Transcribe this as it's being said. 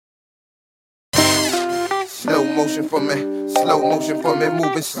Slow motion for me, slow motion for me,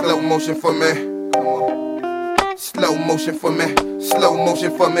 moving slow motion for me. Come on. Slow motion for me, slow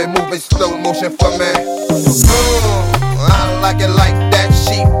motion for me, moving slow motion for me. I like it like that,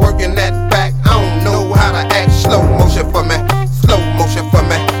 she working that back. I don't know how to act. Slow motion for me, slow motion for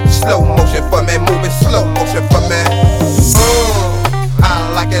me, slow motion for me, moving slow motion for me.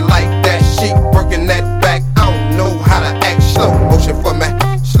 I like it like that, she working that back. I don't know how to act. Slow motion for me,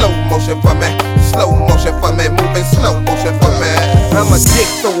 slow motion for me, slow motion for me, moving slow motion for me. I'm a dick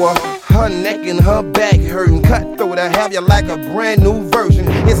thrower, her neck and her back hurting. Cutthroat, I have you like a brand new version.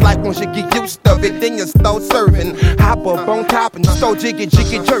 It's like once you get used to it, then you start serving. Hop up on top and start jiggy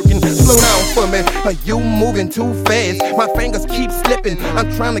jerking. Slow down for me, are you moving too fast? My fingers keep slipping,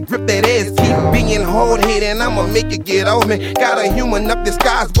 I'm trying to grip that ass. Keep being hard-headed and I'ma make it get off me. Got a human up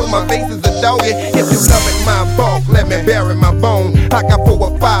disguised, but my face is a doggy. If you loving my bulk, let me bury my bone. I got 4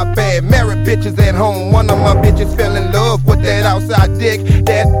 or 5 bad married bitches at home. One of my bitches fell in love with that outside dick.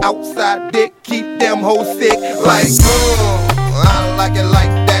 That outside dick keep them hoes sick. Like, I like it like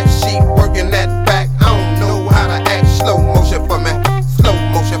that, she working that back. I don't know how to act. Slow motion for me, slow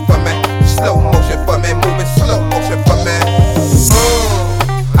motion for me, slow motion for me, moving slow motion for me.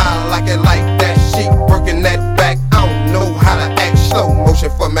 I like it like that, she working that back. I don't know how to act. Slow motion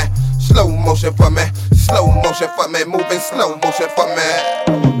for me, slow motion for me, slow motion for me, moving slow motion for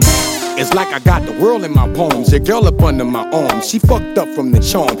me. It's like I got the world in my palms. Your girl up under my arm. She fucked up from the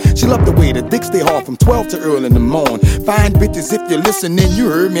charm. She loved the way the dick stay hard from 12 to early in the morn. Fine bitches, if you're listening, you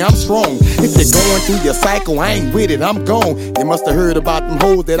heard me, I'm strong. If you're going through your cycle, I ain't with it, I'm gone. You must have heard about them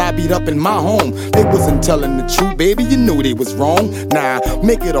hoes that I beat up in my home. They wasn't telling the truth, baby, you knew they was wrong. Nah,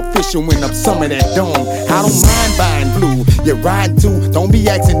 make it official when I'm some of that dome. I don't mind buying blue, you're riding too. Don't be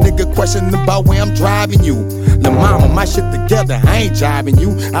asking nigga questions about where I'm driving you. The mama, my shit together, I ain't jiving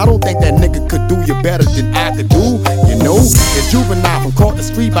you. I don't think that nigga could do you better than I could do. You know, it's juvenile from caught the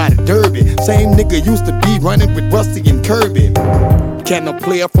street by the Derby. Same nigga used to be running with Rusty and Kirby. Can a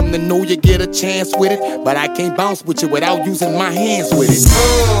player from the know you get a chance with it? But I can't bounce with you without using my hands with it.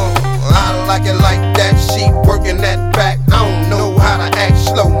 I like it like that, she working that back. I don't know how to act.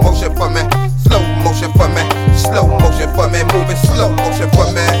 Slow motion for me, slow motion for me, slow motion for me, moving slow motion for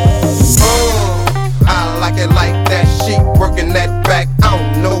me. I like it like that, she working that back. I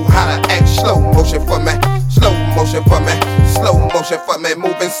don't know how to act. Slow motion for me, slow motion for me, slow motion for me,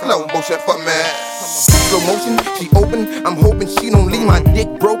 moving slow motion for me. Slow motion, she open, I'm hoping she don't leave my dick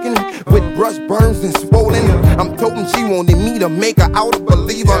broken with brush burns and swollen. I'm toting she wanted me to make her out a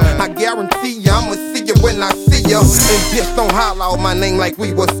believer. I guarantee ya, I'ma see you when I see ya. And just don't holler out my name like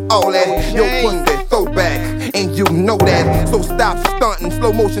we was all that. Yo, pussy, throw back, and you know that. So stop stunting,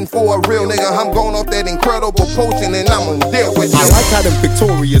 slow motion for a real nigga. I'm going off that incredible potion and I'm gonna deal with you. I like how them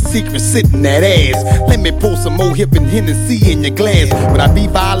Victoria's Secret sitting that ass. Let me pull some more hip and Hennessy in your glass. Would I be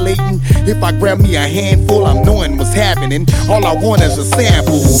violating if I grab me a handful? I'm knowing what's happening. All I want is a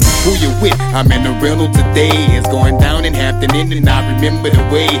sample. Who you with? I'm in the rental today. It's going down in Hampton Inn and I remember the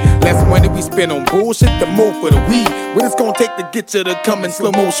way. Less money we spend on bullshit, the more for the weed. What it's gonna take to get you to come in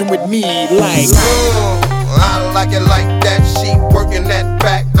slow motion with me? Like, I like it like that, she working that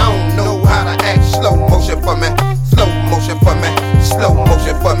back. I don't know how to act. Slow motion for me, slow motion for me, slow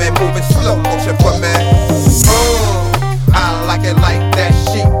motion for me, moving slow motion for me. I like it like that,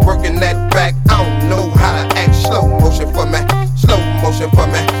 she working that back. I don't know how to act. Slow motion for me, slow motion for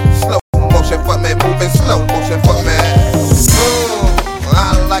me, slow motion for me, moving slow motion for me.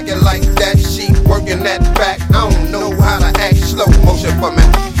 I like it like that, she working that back. I don't know how to act. Slow motion for me,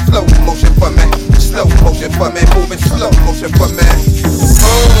 slow motion for me, slow motion for me, moving slow motion for me.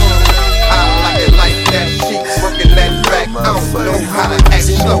 I like it like that, she working that back. I don't know how to act.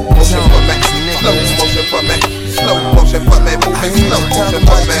 Slow motion for me, slow motion for me, slow motion for me, moving slow motion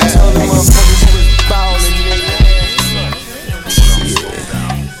for me.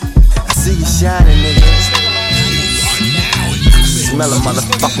 I see you shining, nigga. Smell a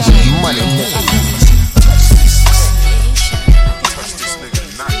motherfucking money, nigga.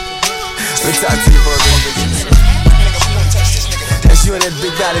 Let me talk to you for a minute. That's you and that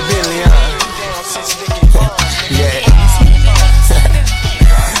big body Bentley, huh? Yeah.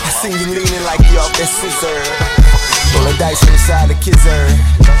 I seen you leaning like you off that scissor. Roll the dice inside the kizzer.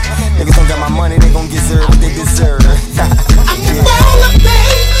 Niggas don't got my money, they gon' deserve what they deserve. I'm a baller,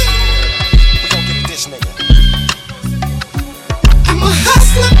 baby. We gon' get this nigga. I'm a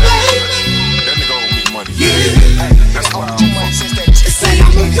hustler, baby. That nigga owe me money. Yeah. That's why I'm Say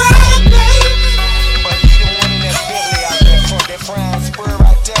I'm a rider, baby. But you the one in that Bentley out there front, that frying spur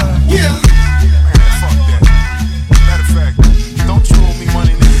right there. Yeah. Man, fuck that. Matter of fact, don't you owe me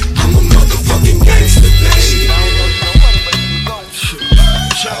money, nigga? I'm a motherfucking gangster, baby.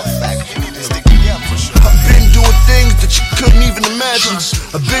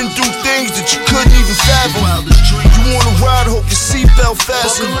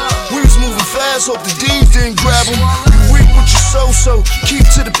 faster. We was moving fast, hope the D's didn't grab him. You weak with your so keep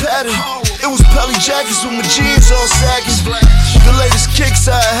to the pattern. It was Pelly jackets with my jeans all sagging. The latest kicks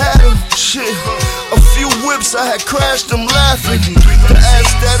I had them, shit. A few whips I had crashed them laughing. The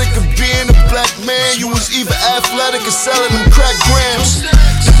aesthetic of being a black man, you was either athletic or selling them crack grams.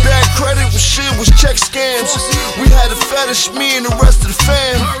 The bad credit was shit, was check scams. We had a fetish, me and the rest of the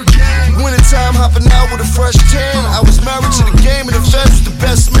fam. Winter time hopping out with a fresh tan. I was married to the game and the feds was the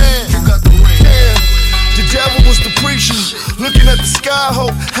best man. Yeah. The devil was the preacher, looking at the sky,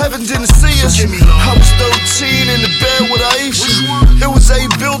 hope heaven didn't see us. I was 13 in the bed with Aisha. It was a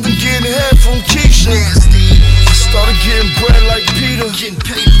building getting head from Keisha. I started getting bread like Peter,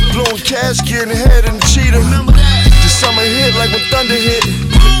 blowing cash, getting head in the cheetah. The summer hit like when thunder hit.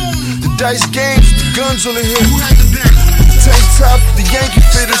 The dice games, the guns on the hip. Tank top, the Yankee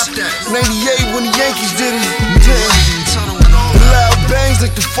fitters. 98 when the Yankees did it. The loud bangs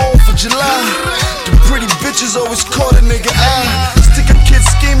like the 4th of July. The pretty bitches always caught a nigga eye. Stick up kids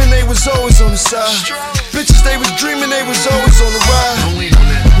scheming, they was always on the side. Bitches, they was dreaming, they was always on the ride.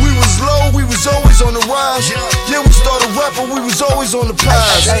 We was low, we was always on the rise. Yeah, we started rapping, we was always on the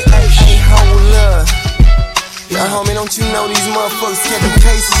prize. Hey, hold up. Now, homie, don't you know these motherfuckers keeping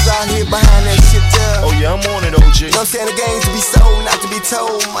cases out here behind that shit there? Oh yeah, I'm on it, OG. You know what I'm saying? The game's to be sold, not to be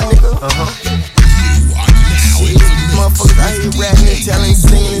told, my nigga. Motherfuckers out here rapping and telling,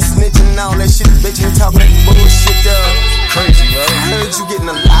 singing and snitching and all that shit, bitching and talking that bullshit there. Crazy, right? I heard you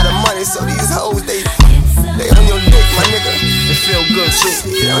getting a lot of money, so these hoes, they on your dick, my nigga. It feel good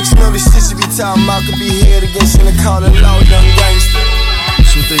too. Yeah, don't you know this shit you be talking about could be held against you in the call of law, young gangster.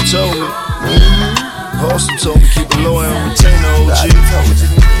 That's what they told me. Austin told me keep it low and retain the OG.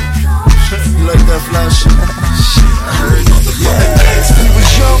 You like that fly shit? I heard it. Yeah. We was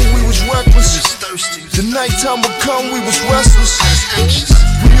young, we was reckless. The nighttime would come, we was restless.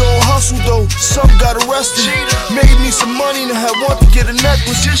 We all hustled though, some got arrested. Made me some money and I want to get a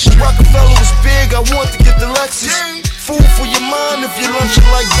necklace. Rockefeller was big, I want to get the Lexus. Food for your mind if you're lunching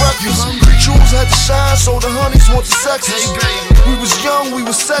like breakfast. Jewels had to shine, so the honeys want the sexes. We was young, we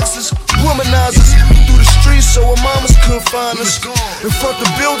was sexist, womanizers. Through the streets so our mamas couldn't find us. In front the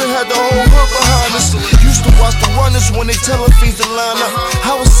building had the whole hood behind us. Used to watch the runners when they tell her things to line up.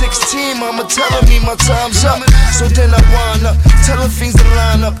 I was 16, mama telling me my time's up. So then I wind up, telling things to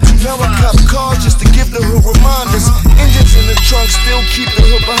line up. Now I cop cars just to give the hood reminders. Engines in the trunk still keep the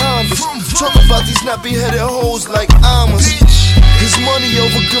hood behind us. Talk about these nappy-headed hoes like Amas. His money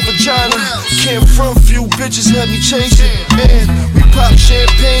over good vagina. Came from few bitches had me chasing. And we pop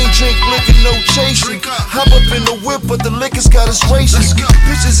champagne, drink liquor, no chasing. Hop up in the whip, but the liquor's got us racing.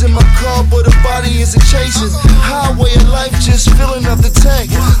 Bitches in my car, but the body isn't chasing. Highway of life, just filling up the tank.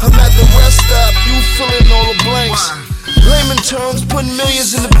 I'm at the rest stop, you filling all the blanks. Layman terms, putting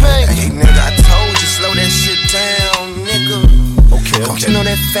millions in the bank. Hey nigga, I told you, slow that shit down, nigga. Okay. Don't you know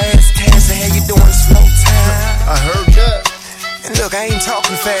that fast cash, the hell you doing slow time? I heard that. And look, I ain't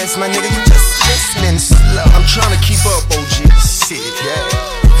talking fast, my nigga, you just listening slow. I'm trying to keep up, OG. Shit, yeah.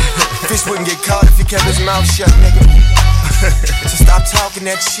 Fish wouldn't get caught if he kept his mouth shut, nigga. So stop talking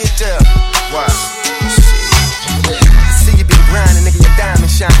that shit up. Why? Shit. I see you been grinding, nigga, your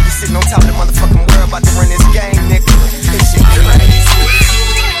diamond shine. You sitting on top of the motherfucking world about to run this game, nigga. This shit crazy.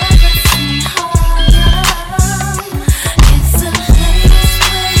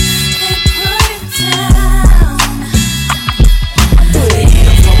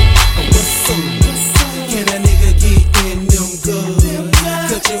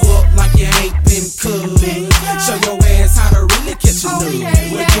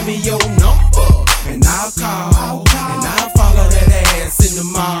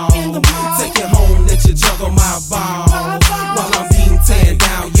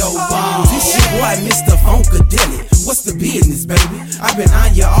 What's the business, baby? I've been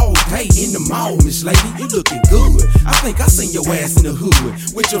on you all day in the mall, Miss Lady. You looking good. I think I seen your ass in the hood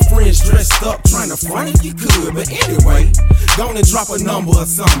with your friends dressed up, trying to front if you could. But anyway, go and drop a number or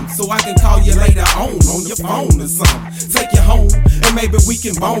something so I can call you later on your phone or something. Take you home and maybe we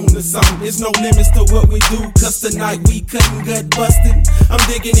can bone or something. There's no limits to what we do, cause tonight we cutting, gut busting. I'm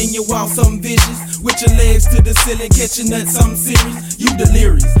digging in your wall, something vicious, with your legs to the ceiling, catching nuts, something serious. You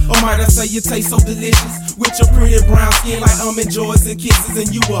delirious, or might I say you taste so delicious, with your pretty brown skin like almond joys and kisses.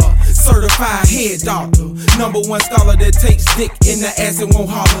 And you are certified head doctor, #1 scholar that takes dick in the ass and won't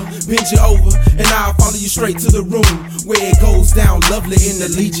holler. Bend you over and I'll follow you straight to the room where it goes down lovely in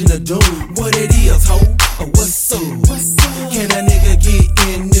the Legion of Doom. What it is, ho, or what's up? Can a nigga get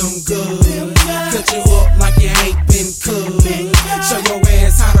in them good? Cut you up like you ain't been cooked. Show your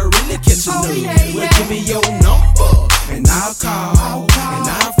ass how to really catch a nigga. Well, give me your number and I'll call.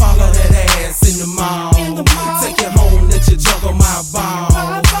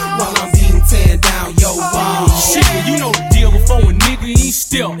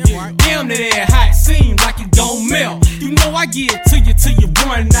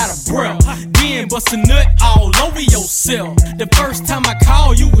 running out of breath. Then bust a nut all over yourself. The first time I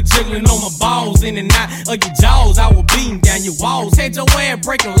called, you were jiggling on my balls. In and out of your jaws, I was beating down your walls. Had your ass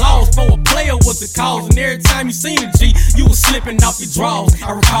breaking laws for a player was the cause. And every time you seen a G, you was slipping off your drawers.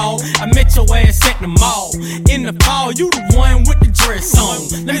 I recall, I met your ass at the mall. In the fall, you the one with the dress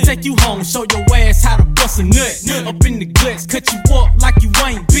on. Let me take you home, show your ass how to bust a nut. Up in the guts, cut you up like you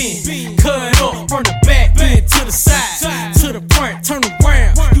ain't been. Cut up from the back, bend to the side, to the front, turn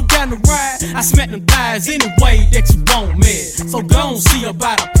around. You down the ride, I smack them thighs any way that you want, man. So go and see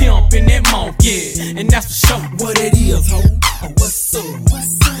about a pimp in that monk, yeah. And that's for sure. What it is, ho? What's up?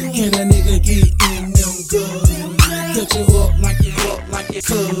 Can a nigga get in them good? Cut you up like you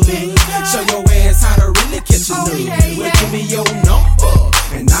could. Show your ass how to really catch a nut. Well, give me your number,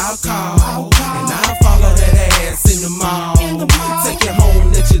 and I'll call, and I'll follow that ass in the mall. Take it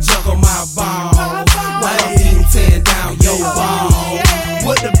home, let you juggle my ball, while I'm beating tearing down your ball.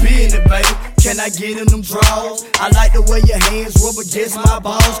 What the business, baby? Can I get in them draws? I like the way your hands rub against my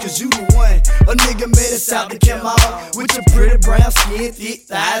balls, cause you the one. A nigga made us out to come out with your pretty brown skin, thick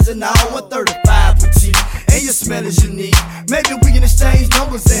thighs and all. 135 petite, and your smell is unique. Maybe we can exchange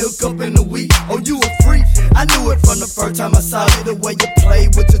numbers and hook up in a week. Oh, you a freak? I knew it from the first time I saw you. The way you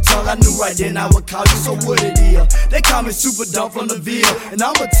played with your tongue, I knew right then I would call you. So what it is? They call me Super Dumb from the Ville, and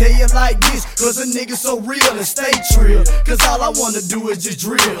I'ma tell you like this, cause a nigga so real and stay trill. Cause all I wanna do is just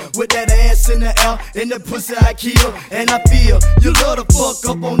drill with that ass in the air, and the pussy I kill. And I feel you love to fuck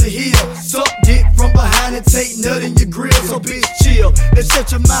up on the hill. Suck dick from behind and take nut in your grill. So bitch chill and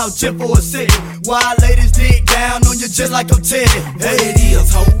shut your mouth just for a second. Wild ladies dig down on you just like I'm Teddy. What it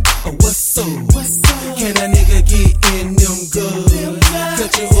is, ho? What's up? Can a nigga get in them good?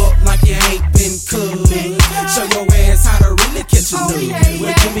 Cut you up like you ain't been cooked. Show your ass how to really catch a nut.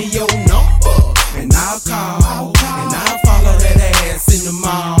 Well, give me your number, and I'll call, and I'll follow that ass in the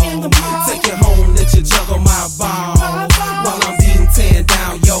mall. Take it home, let you juggle my ball, while I'm beating tearing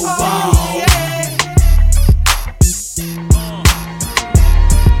down your ball.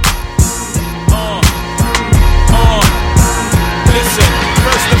 Listen,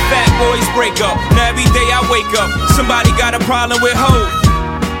 first the fat boys break up. Now every day I wake up, somebody got a problem with hope.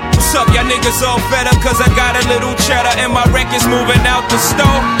 What's up, y'all niggas all fed up? Cause I got a little cheddar and my record's moving out the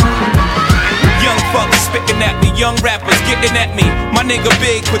store. Young fuckers spitting at me, young rappers getting at me. My nigga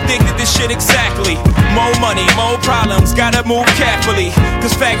Big predicted this shit exactly. More money, more problems, gotta move carefully.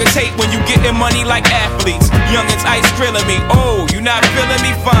 Cause faggots hate when you getting money like athletes. Youngins ice grilling me, oh, you not feeling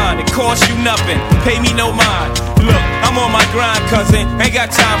me? Fine, it costs you nothing, pay me no mind. Look, I'm on my grind, cousin, ain't got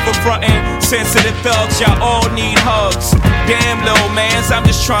time for frontin'. Sensitive thugs, y'all all need hugs. Damn, little mans, I'm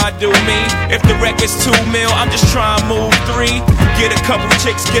just trying to do me. If the record's 2 mil, I'm just trying to move 3. Get a couple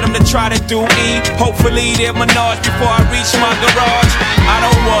chicks, get them to try to do E. Hopefully they're menage before I reach my garage. I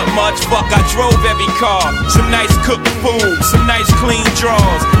don't want much, fuck, I drove every car. Some nice cooked food, some nice clean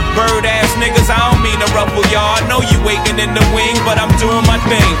drawers. Bird ass niggas, I don't mean to ruffle y'all. I know you waiting in the wing, but I'm doing my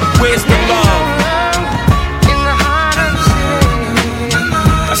thing. Where's the love?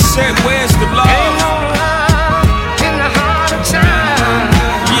 I said, where's the love? Ain't no love in the heart of time.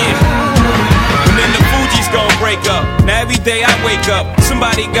 Yeah. And then the Fugees gon' break up. Now every day I wake up,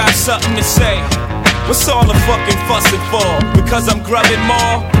 somebody got something to say. What's all the fucking fussing for? Because I'm grubbing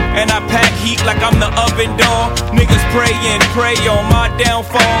more, and I pack heat like I'm the oven door. Niggas pray and pray on my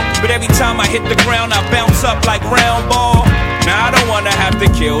downfall, but every time I hit the ground I bounce up like round ball. Now I don't wanna have to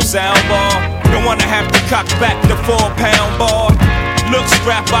kill sound ball, don't wanna have to cock back the 4-pound ball. Look,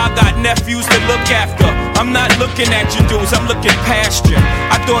 scrapper, I got nephews to look after. I'm not looking at you dudes, I'm looking past you.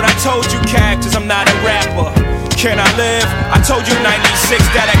 I thought I told you characters, I'm not a rapper. Can I live? I told you 96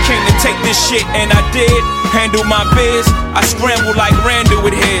 that I came to take this shit, and I did. Handle my biz, I scramble like Randall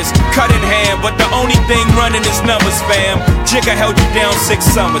with his. Cut in hand, but the only thing running is numbers, fam. Jigga held you down 6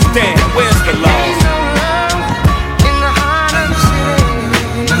 summers, damn, where's the love? In the heart of the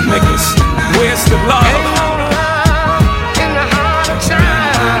city. Niggas, where's the love?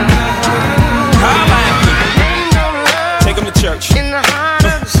 Church. In the heart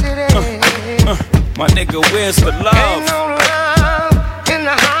of the city. My nigga, where's the love? Ain't no love in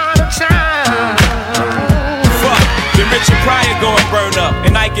the heart of time. Fuck, then Richard Pryor go and burn up,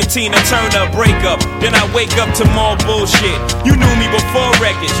 and Ike and Tina Turner break up. Then I wake up to more bullshit. You knew me before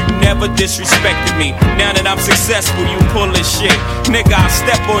records, you never disrespected me. Now that I'm successful, you pull this shit. Nigga, I'll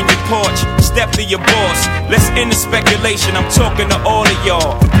step on your porch, step to your boss. Let's end the speculation, I'm talking to all of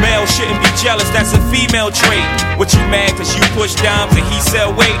y'all. Male shouldn't be jealous, that's a female trait. What you mad cause you push dimes and he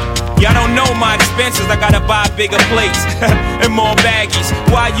sell weight? Y'all don't know my expenses, I gotta buy bigger plates and more baggies.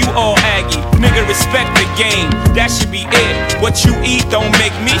 Why you all aggy? Nigga, respect the game, that should be it. What you eat don't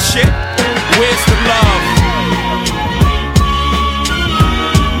make me shit. Where's the love?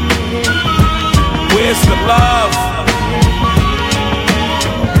 Where's the love?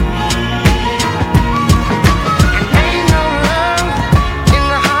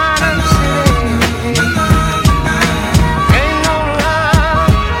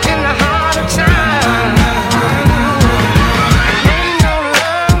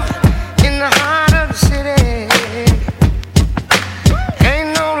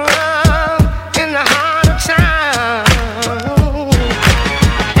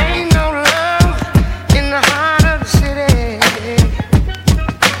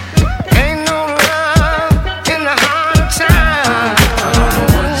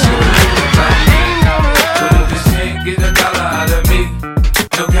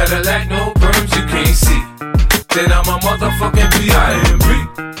 Motherfucking B.I.M.B.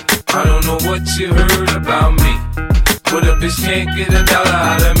 I don't know what you heard about me, but a bitch can't get $1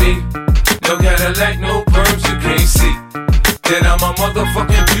 out of me. No Cadillac, no perms, you can't see that I'm a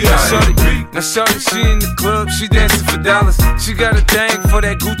motherfucking B.I.M.B. Now shorty, she in the club, she dancing for dollars. She got a thing for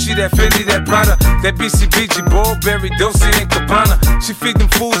that Gucci, that Fendi, that Prada, that BCBG, Burberry, Dolce & Gabbana. She feed them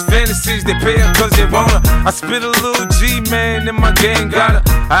fools fantasies, they pay her cause they want her. I spit a little G, man, and my gang got her.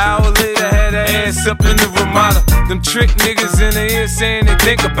 An hour later, had her ass up in the Ramada. Them trick niggas in the ear saying they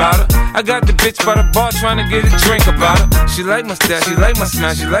think about her. I got the bitch by the bar trying to get a drink about her. She like my style, she like my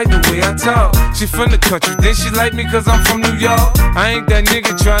smile, she like the way I talk. She from the country, then she like me cause I'm from New York. I ain't that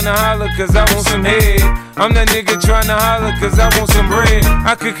nigga tryna holler cause I want some head. I'm that nigga tryna holler cause I want some bread.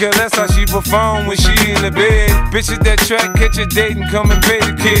 I could care less how she perform when she in the bed. Bitch at that track, catch a date and come and pay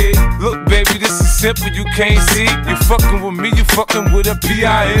the kid. Look baby, this is simple, you can't see. You fucking with me, you fucking with a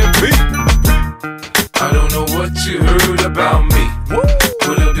P.I.M.B. I don't know what you heard about me,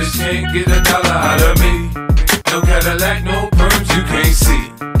 but a bitch can't get $1 out of me. No Cadillac, no perms, you can't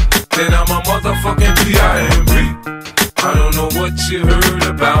see that I'm a motherfucking B.I.M.B. I don't know what you heard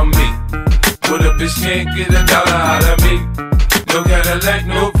about me, but a bitch can't get $1 out of me. No Cadillac,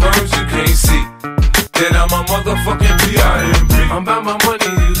 no perms, you can't see that I'm a motherfucking B.I.M.B. I'm about my money,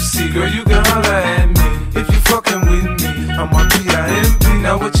 you see, girl, you can holler at me if you fucking with me. I'm a B.I.M.B.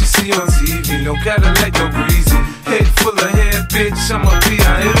 Now what you see on TV, no Cadillac, no greasy. Head full of hair, bitch, I'm a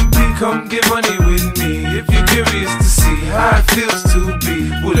B.I.M.B. Come get money with me if you're curious to see how it feels to be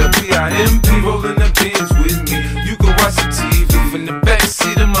with a B.I.M.B. Rolling the bins with me. You can watch some TV from the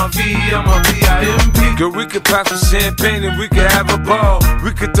backseat of my V, I'm a B.I.M.B. Girl, we could pop some champagne and we could have a ball.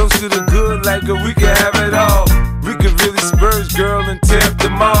 We could toast to the good like girl, we could have it all. We could really spurge, girl, and tear up the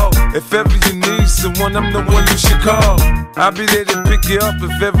mall. If ever you need someone, I'm the one you should call. I'll be there to pick you up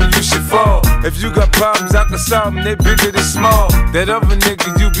if ever you should fall. If you got problems, I can solve them, they bigger than small. That other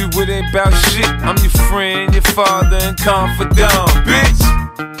nigga you be with ain't bout shit. I'm your friend, your father, and confidant, bitch.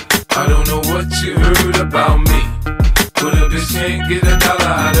 I don't know what you heard about me, but a bitch can't get $1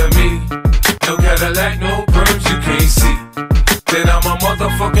 out of me. No Cadillac, no perms, you can't see that I'm a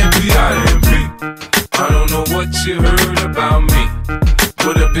motherfucking B.I.M.B. I don't know what you heard about me,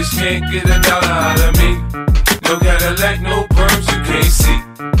 but a bitch can't get $1 out of me. No Cadillac, no perms, you can't see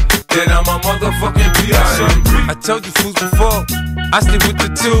that I'm a motherfucking B.I.M.B. I told you fools before, I stay with the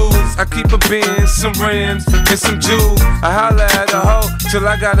tools. I keep a Benz, some rims, and some jewels. I holla at a hoe till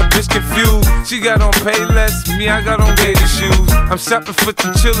I got a bitch confused. She got on Payless, me I got on gator shoes. I'm shopping for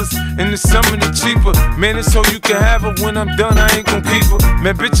the chillers, in the summer they cheaper. Man, it's so you can have her, when I'm done I ain't gon' keep her.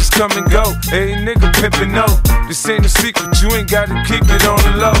 Man, bitches come and go, hey nigga pimpin' no. This ain't a secret, you ain't gotta keep it on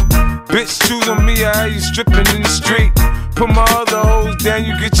the low. Bitch, choose on me, I hear you strippin' in the street. Put my other hoes down,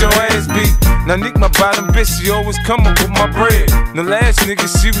 you get your ass beat. Now Nick, my bottom bitch, she always come up with my bread. The last nigga,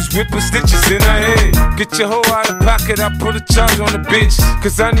 she was whipping stitches in her head. Get your hoe out of pocket, I put a charge on the bitch.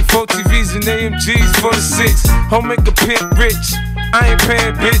 Cause I need 4 TVs and AMGs for the 6. Home make a pimp rich, I ain't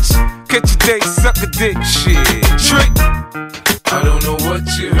paying bitch. Catch a date, suck a dick, shit, trick. I don't know what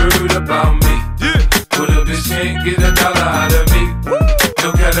you heard about me, but a bitch can't get $1 out of me.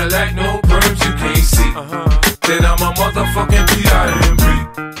 No Cadillac, no perms, you can't see that I'm a motherfucking B.I.M.B.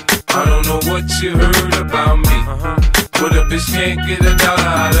 I don't know what you heard about me, but a bitch can't get $1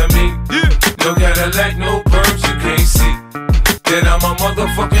 out of me. No Cadillac, no perms, you can't see that I'm a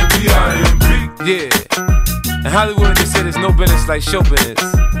motherfucking B.I.M.B. Yeah, in Hollywood they say there's no business like show business.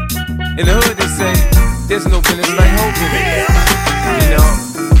 In the hood they say there's no business like hoe business. You know,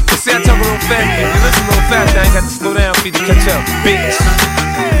 they say I talk a little fast, if you listen a little fast, I ain't got to slow down for you to catch up, bitch.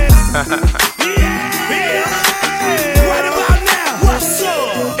 What about now? What's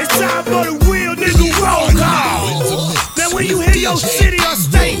up? It's time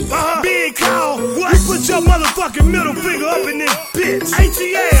motherfucking middle finger up in this bitch.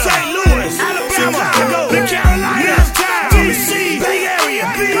 ATL, St. Louis, Alabama, Chicago, the Carolinas, DC, Bay Area,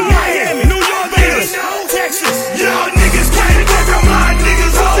 Miami, New York, Vegas, Texas. Y'all niggas can't fuck with my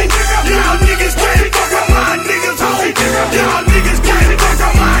niggas, ho. Y'all niggas can't fuck with my niggas, ho. Y'all niggas can't fuck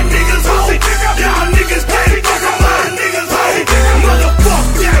with my niggas, ho. Y'all niggas can't fuck with my niggas, ho.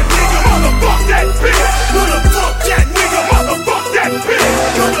 Motherfuck that nigga, motherfuck that bitch. Motherfuck that nigga, motherfuck that bitch.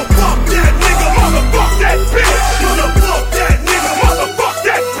 Motherfuck that nigga, motherfuck that bitch. Motherfuck that nigga, motherfuck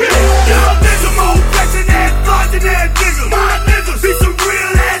that bitch. Y'all niggas more flexing ass, flossing ass niggas. My niggas be some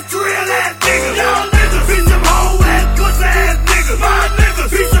real ass, drill ass niggas. Y'all niggas be some hoe ass, pussy ass niggas. My niggas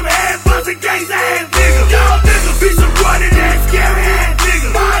be some ass busting gays ass niggas. Y'all niggas be some running ass, scary ass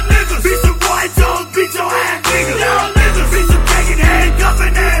niggas. My niggas be some white Jones, beat your ass niggas. Y'all niggas be some taking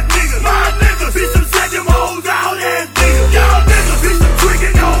handcuffing ass niggas. My niggas be some setting hoes out ass niggas. Y'all niggas be some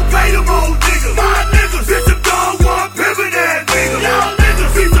drinking, don't pay them old niggas. My niggas be some dog one pimpin' ass niggas. Y'all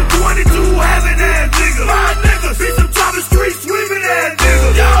niggas be some 22 having ass niggas. My niggas be some top of street swimming ass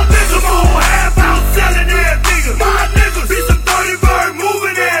niggas. Y'all niggas more half out selling ass niggas. My niggas be some 30 bird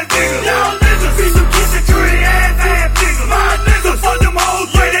moving ass niggas. Y'all niggas be some kissing tree ass niggas. My niggas fuck them hoes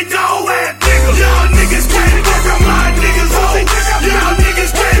where they go ass niggas. Y'all niggas can't fuck with my niggas, ho. Y'all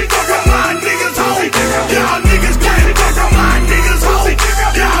niggas can't fuck with my niggas, ho. Y'all niggas can't fuck with my niggas, ho.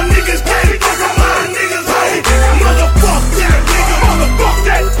 Y'all niggas can't fuck with my niggas, ho. Motherfuck that nigga, motherfuck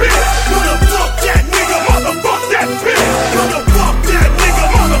that bitch. Motherfuck that nigga, motherfuck that bitch. Motherfuck that nigga,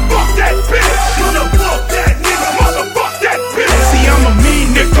 motherfuck that bitch. Motherfuck that nigga, motherfuck that bitch. See, I'm a mean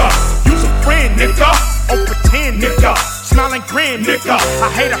nigga, you's a friend nigga, or pretend nigga, smiling grin nigga. I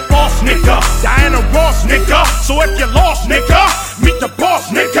hate a false nigga, Diana Ross nigga. So if you lost nigga, meet the boss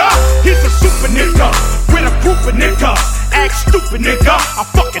nigga. He's a super nigga, with a group of niggas. Act stupid nigga, I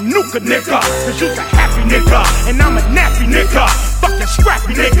fucking nuke a nigga. Cause you's a happy nigga, and I'm a nappy nigga. Fucking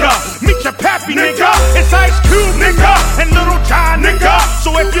scrappy nigga, meet your pappy nigga. It's Ice Cube nigga, and Little John nigga.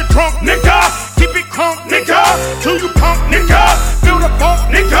 So if you're drunk nigga, keep it crunk nigga. Till you punk nigga, feel the funk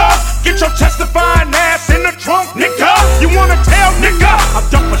nigga. Get your testifying ass in the trunk nigga. You wanna tell nigga, I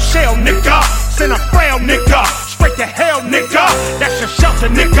dump a shell nigga. Send a frail nigga, straight to hell nigga. That's your shelter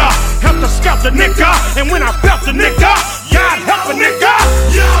nigga, help the skelter nigga. And when I belt the nigga, y'all help a nigga.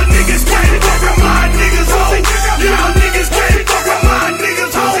 Y'all niggas can't fuck with my niggas, ho. Y'all niggas can't fuck with my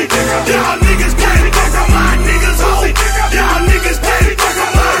niggas, ho. Y'all niggas can't fuck with my niggas, ho. Y'all niggas can't fuck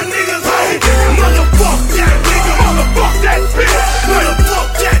with my niggas, ho. Motherfuck that nigga, motherfuck that bitch. Motherfuck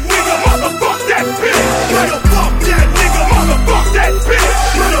that nigga, motherfuck that bitch. Motherfuck that nigga, motherfuck that bitch.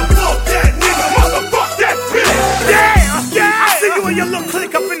 Motherfuck that nigga, motherfuck that bitch. Yeah, I see you and your little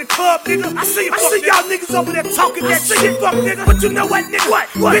clique up in the club, nigga. I see y'all niggas over there talking that shit, fuck nigga. But you know what, nigga?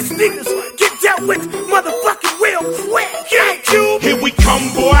 What? Bitch niggas get dealt with motherfucking real quick. Get Cube. Here we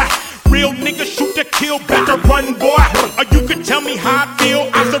come, boy. Real nigga shoot to kill, better run, boy. Or you can tell me how I feel.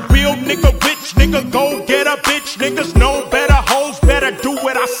 As a real nigga, rich nigga, go get a bitch. Niggas know better, hoes better do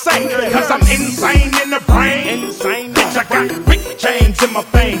what I say. Cause I'm insane in the brain. Insane, bitch, I got big chains in my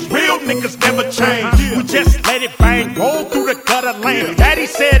veins. Real niggas never change. We just let it bang, roll through the gutter lane. Daddy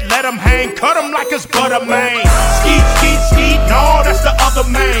said let him hang, cut him like it's butter, man. Skeet, skeet, skeet, no, that's the other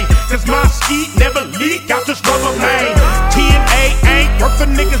man. Cause my skeet never leak out this rubber, man. TNA ain't worth a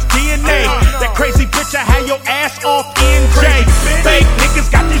nigga's DNA. That crazy bitch, I had your ass off NJ. Fake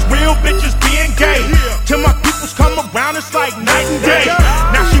niggas got these real bitches being gay. Till my peoples come around, it's like night and day.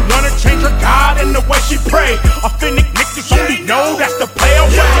 Now she wanna change her God and the way she pray. Authentic niggas only know that's the player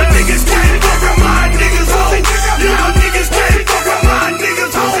way. Y'all niggas can't fuck with my niggas, ho. Y'all niggas can't fuck with my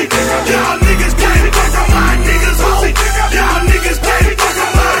niggas, ho. Y'all niggas can't fuck with my niggas, ho. Y'all niggas can't fuck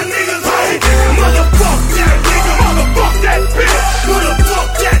with my niggas, ho. Motherfuck that nigga, motherfuck that bitch. Motherfuck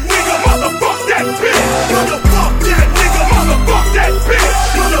that nigga, motherfuck that bitch. Motherfuck that nigga, motherfuck that bitch.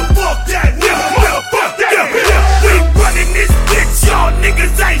 Motherfuck that nigga, motherfuck that bitch. We running this bitch, y'all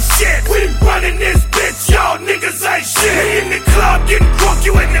niggas ain't shit. We running this bitch, y'all niggas ain't shit. We in the club getting drunk,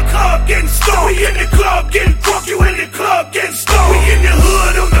 you in the club getting stoned. We in the club getting drunk, you in the club getting stoned. We in the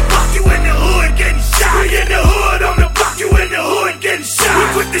hood on the block, you in the hood getting shot. We in the hood on the block, you in the hood getting shot. We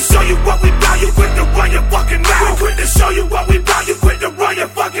quick to show you what we bout, you quick to run your fucking mouth. We quick to show you what we bout, you quick to run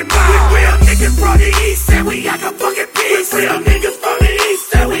your fucking mouth. We real niggas from the east, and we got the fucking peace. We real niggas from the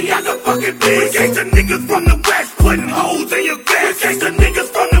east, and we got the fucking peace. We gangsta niggas from the west, putting holes in your vest. We gangsta niggas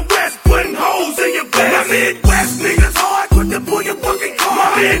from the west, putting holes in your vest. My Midwest niggas hard, quick to pull your fucking car.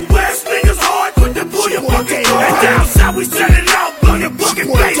 My Midwest niggas hard, quick to pull your fucking car. And down south we set it out, blow your fucking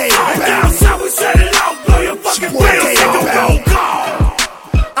face off. Down south we set it out, blow your fucking face off.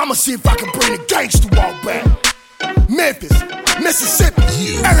 I'ma see if I can bring the gangsta walk back.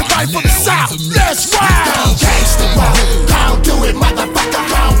 Everybody from the South, let's ride. Gangsta walk, gon' do it, motherfucker.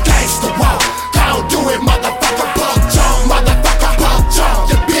 Gon' gangsta walk, gon' do it, motherfucker. Buck jump, motherfucker. Buck jump,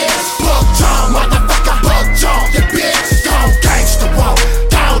 your bitch. Buck jump, motherfucker. Buck jump, your bitch. Gon' gangsta walk,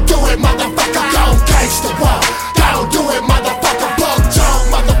 gon' do it, motherfucker. Gon' gangsta walk, gon' do it, motherfucker. Buck jump,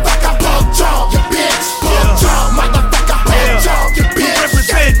 motherfucker. Buck jump, your bitch. Buck jump, motherfucker. Buck jump, your bitch.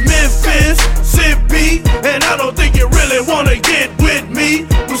 Represent Memphis, Mississippi, and I don't think you really wanna get with me.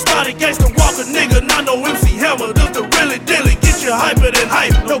 We started gangsta walk a nigga, not no MC Hammer. Just to really dilly, get you hyper than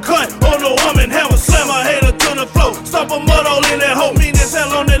hype. No cut, oh no, I'm in Hammer. Slam my head up to the floor. Stop a mud all in that hoe. Mean as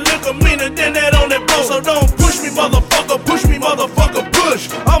hell on that liquor, meaner than that on that boat. So don't push me, motherfucker. Push me, motherfucker, push.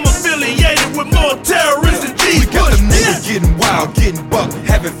 I'm affiliated with more terrorists than G. We got them niggas getting wild, getting bucked,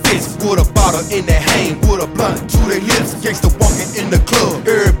 having fists with a bottle in their hand, with a blunt to their lips. Gangsta walking in the club,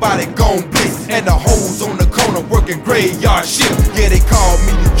 everybody gon' blitz, and the hoes on the corner working graveyard shift. Yeah, they call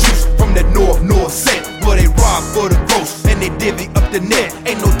me the juice from that north set, where they rob for the gross and they divvy up the net.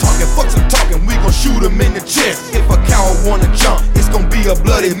 Ain't no talking, fuck some talking, we gon' shoot 'em in the chest. If a cow wanna jump, it's gon' be a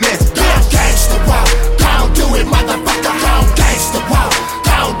bloody mess. Gon' gangsta walk, gon' do it, motherfucker. Gon' gangsta walk,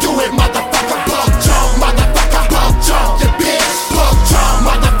 gon' do it, motherfucker. Buck jump, motherfucker. Buck jump, your bitch. Buck jump,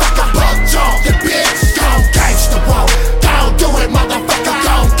 motherfucker. Buck jump, your bitch. Gon' gangsta walk, gon' do it, motherfucker.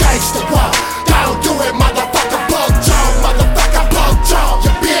 Gon' gangsta walk, gon' do it, motherfucker. Buck jump, motherfucker. Buck jump,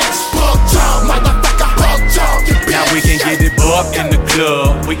 your bitch. Buck jump, motherfucker. Buck jump, your bitch. Now we can get it buck in the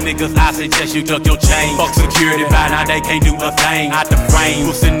club. Weak niggas, I suggest you tuck your chain. Fuck security by now, they can't do a thing. Out the frame,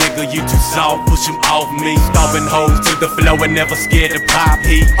 pussy nigga, you too soft, push him off me. Stomping hoes to the floor and never scared to pop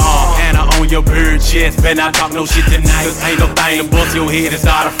heat. Anna on your bird chest, better not talk no shit tonight. Cause ain't no thing to bust your head and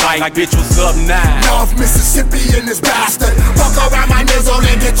start a fight. Like bitch, what's up now? North Mississippi in this bastard. Fuck around my nizzle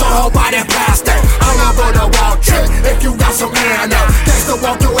and get your whole body blasted. I'm up on a walk trick if you got some air now. Gangsta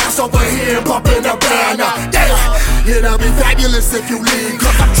walk your ass over here and bump in the banner. Yeah, it'll be fabulous if you leave.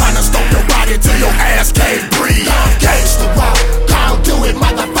 Cause I'm trying to stomp your body till your ass can't breathe. Gangsta walk, gon' do it,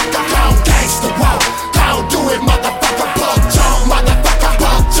 motherfucker. Gon' gangsta walk, gon' do it, motherfucker. Buck jump, motherfucker.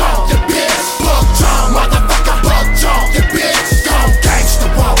 Buck jump, your bitch. Buck jump, motherfucker. Buck jump, your bitch. Gon' gangsta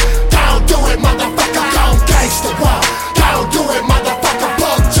walk, gon' do it, motherfucker. Gon' gangsta walk, gon' do it, motherfucker.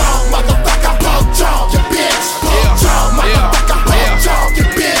 Buck jump, motherfucker. Buck jump, your bitch. Buck jump, motherfucker. Buck jump, your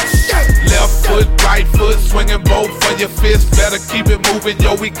bitch. Left foot, right foot, swinging both of your fists. Better keep it moving,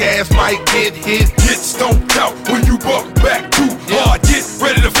 yo, weak ass might get hit. Get stomped out when you buck back too hard. Get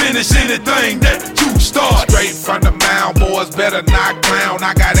ready to finish anything that you start. Straight from the mound, boys better not clown.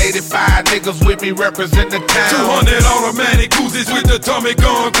 I got 85 niggas with me represent the town. 200 automatic Uzis with the Tommy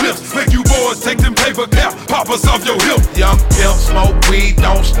gun clips. Make you boys take them paper cap poppers off your hip. Young pimp, smoke weed,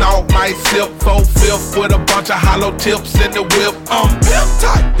 don't snort, might sip. 4/5 with a bunch of hollow tips in the whip. I'm pimp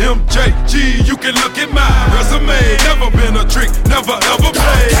tight, MJG, you can look at my resume. Never been a trick, never ever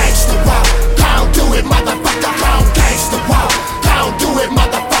played. Gangsta walk, gon' do it, motherfucker. Gon' gangsta walk, gon' do it,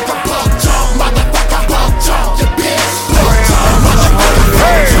 motherfucker. Buck jump, motherfucker. Buck jump, your bitch. Buck jump, motherfucker.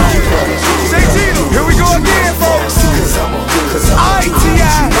 Here we go again, folks.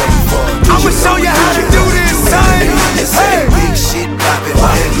 ITI, I'ma show you how to do this, son. Hey. Big shit poppin',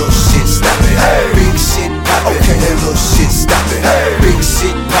 and little shit stoppin'. Big shit poppin', and little shit stoppin'. Big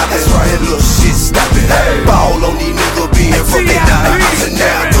shit poppin', and little shit stoppin'. Ball on these niggas being from the dollars. And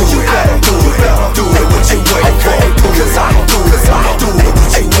now do it, do it, do it what you waiting for. Cause I'ma do it, do it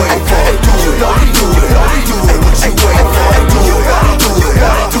what you waiting for. Do it, do it, do it what you waiting for. Do it, do it,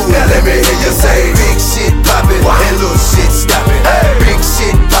 do it. Now let me hear you say, big shit poppin', and little shit stoppin'. Big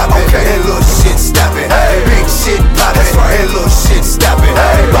shit poppin', and little shit stoppin'. Big shit poppin', and little shit stoppin'.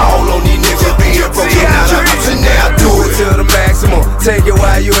 Ball on these niggas being from the dollars. And now do it to the maximum. Take it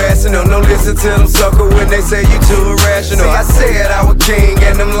while you asking them. Don't listen to them sucker when they say you too irrational. I said I was king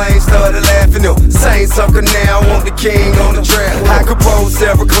and them lanes started laughing them. Same sucker now, want the king on the track. I compose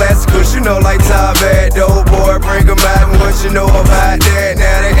several classicals, you know, like Top Bad, dope boy, bring them out. And what you know about that?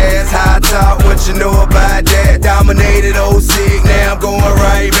 Now they ask high top, what you know about that? Dominated old sick, now I'm going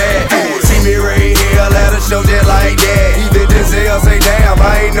right back. See me right here, let us show that like that. Even Denzel say, damn,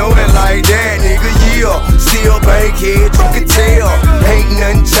 I ain't know it like that. Nigga, yeah, still bankhead, you can tell. Ain't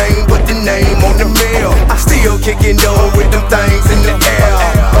nothing changed but the name on the mail. I still kicking dough with them things in the air.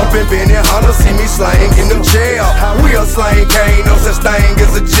 Up in Benny Hunter, see me slang in them jail. Real slang, ain't no such thing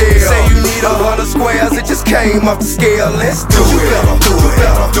as a jail. Say you need 100 squares, it just came off the scale. Let's do it, do it,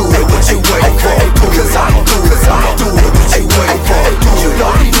 do it what you waiting for. Cause I'ma do it, do it what you waiting for. You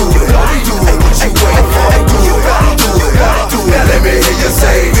know you do it, do it what you waiting for. Do it, do it, do it. Now let me hear you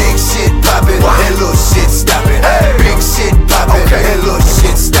say, big shit poppin', and little shit stoppin'. Big shit poppin', and little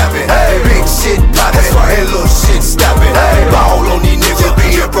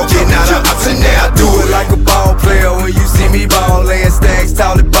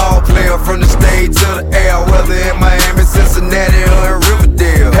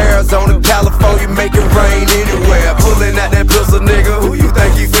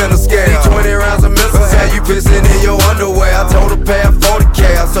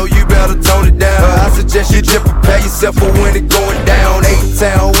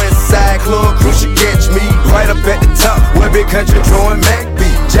big country throwing Mac B.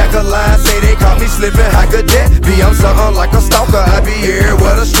 Jack-a-line say they caught me slipping, how could that be? I'm something like a stalker, I be here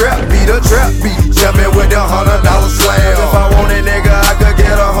with a strap beat, a trap beat. Jumping with the $100 slab. If I want it, nigga, I could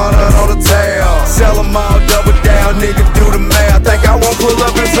get 100 on the tail. Sell them all, double down, nigga, do the math. Think I won't pull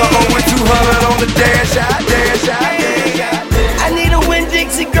up in something with 200 on the dash. I need a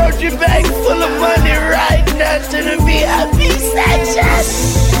Winn-Dixie grocery bag full of money right now to the VIP section.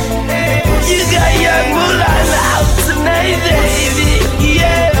 You got young moolah in the house tonight, baby.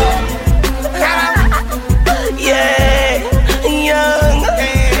 Yeah. Yeah.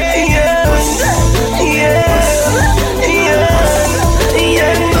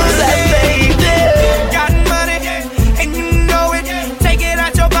 Young moolah, baby. Got money, and you know it. Take it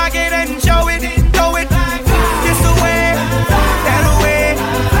out your pocket and show it. Throw it. This the way, that way.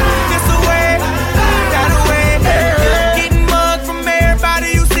 This the way, that way. Getting mugged from everybody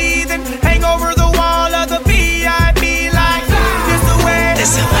you see, then hang over the wall of the VIP like this the way,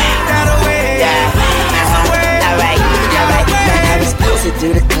 that way. Yeah. Alright. When I was posted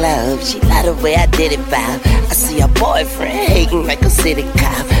through the club, she liked the way I did it, Bob. I see her boyfriend hating like a city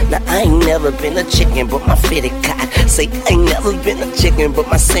cop. Now I ain't never been a chicken, but my fitted cock. Say I ain't never been a chicken, but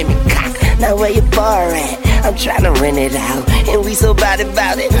my semi-cock. Now where your bar at? I'm trying to rent it out, and we so bad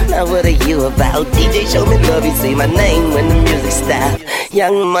about it. Now what are you about? DJ show me love, you say my name when the music stop.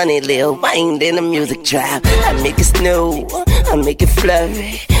 Young Money, Lil Wayne, then the music drop. I make it snow, I make it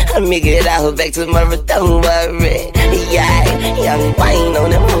flurry, I make it out back tomorrow, don't worry. Yeah, Young Wayne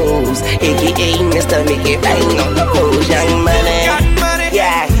on the moves, aka Mr. Make It Rain on the moves. Young Money, got money,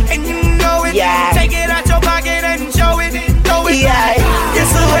 yeah, and you know it. Yeah. Take it out your pocket and show it. Throw it. Yeah,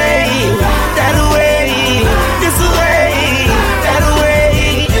 this way, that way, this way, that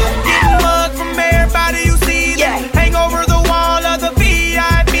way. Get mugged from everybody you see. Yeah. Hang over the wall of the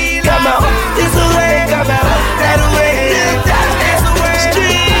VIP. Come on, this way, come on, that way, That's the way.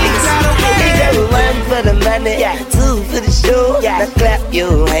 streets. You got one for the money, two for the show. Now clap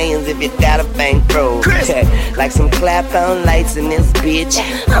your hands if you got a bankroll. Like some clap on lights in this bitch.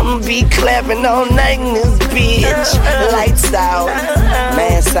 I'ma be clapping all night in this bitch. Lights out,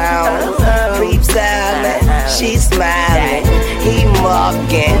 mask out, creeps out. She smiling, he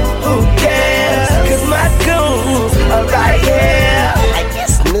mocking. Who cares? Cause my goons are right here. I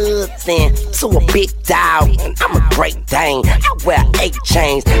guess nothing to a big dog, and I'm a great dane. I wear 8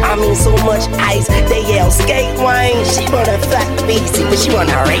 chains. I mean so much ice, they yell skate Wayne. She wanna fuck BC, but she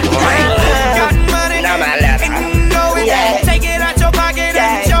wanna rape Wayne. Got money, Now my letter. and you know it. Yeah. Take it out your pocket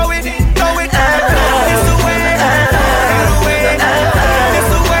and show it. Throw it. This the way, that way. This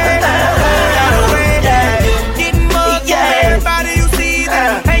the way, that way. Getting mugged from everybody you see.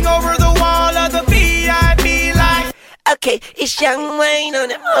 Then hang over the wall of the VIP like. Okay, it's Young Wayne on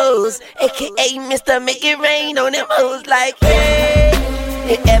them hoes, aka Mr. Make It Rain on them hoes, like yeah.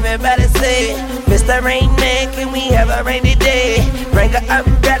 And everybody say, Mr. Rain Man, can we have a rainy day? Bring an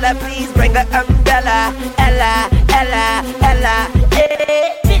umbrella, please bring an umbrella. Ella,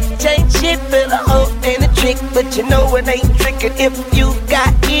 hey. Bitch ain't shit, but a hoe ain't a trick. But you know it ain't trickin' if you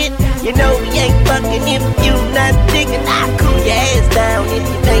got it. You know we ain't fucking if you not digging. I cool your ass down if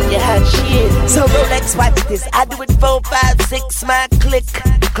you think you hot shit. So Rolex, watch this. I do it 4, 5, 6, my click.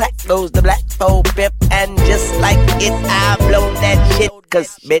 Clack goes the black 4 pip, and just like it, I blow that shit.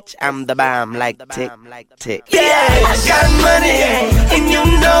 Cause bitch, I'm the bomb like tick, tick. Yeah, I got money, and you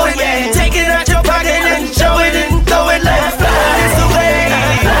know it. Take it out your pocket and show it and throw it like fly. It's the way,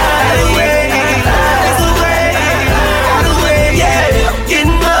 the way, the way, yeah.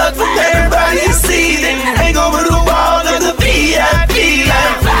 Getting mugged from everybody you see, then hang over the wall of the VIP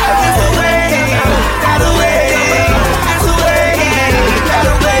like fly. It's the way, the way,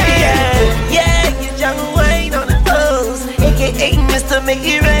 the way, yeah. You Young Wayne on the hoes, aka Mr. Make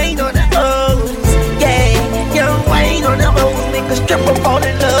It Rain on the hoes. Yeah, Young Wayne on the hoes, make a stripper fall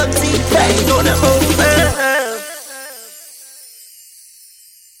in love, see Wayne on the hoes.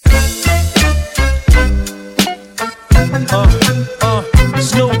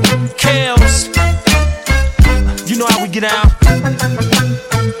 Snoop, Kels, you know how we get out.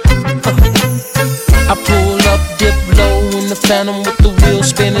 I pull up, dip low in the Phantom with the wheels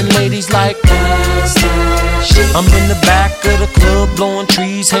spinning, ladies like I'm in the back of the club blowing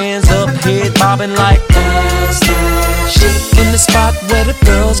trees, hands up, head bobbing like in the spot where the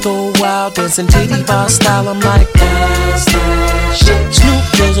girls go wild, dancing titty bar style. I'm like Snoop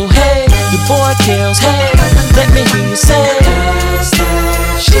Dizzle, hey, your boy Kels, hey, let me hear you say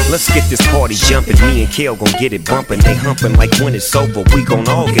Let's get this party jumping. Me and Kel gon' get it bumping. They humping like when it's over, we gon'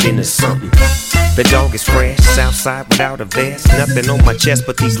 all get into something. The dog is fresh, Southside without a vest. Nothing on my chest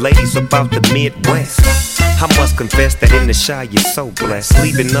but these ladies about the Midwest. I must confess that in the shy you're so blessed.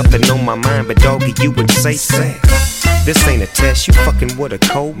 Leaving nothing on my mind, but doggy, you would say sex. This ain't a test, you fucking with a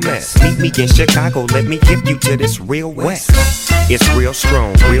cold mess. Meet me in Chicago, let me give you to this real west. It's real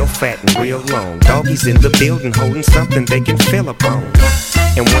strong, real fat and real long. Doggies in the building holding something they can feel upon.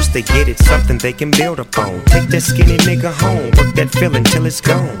 And once they get it, something they can build upon. Take that skinny nigga home, work that feeling till it's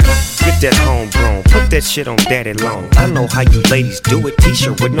gone. Get that homegrown, put that shit on daddy long. I know how you ladies do it,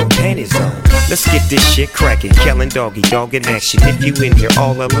 t-shirt with no panties on. Let's get this shit crackin', Kellen Doggy, dog in action. If you in here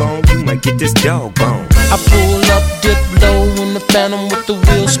all alone, you might get this dog bone. I pull up, dip low in the Phantom with the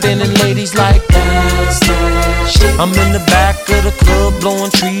wheels spinning, ladies like that. I'm in the back of the club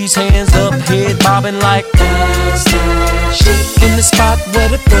blowing trees, hands up, head bobbing like that. In the spot where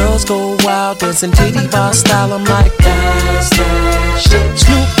the girls go wild, dancing titty bar style, I'm like that.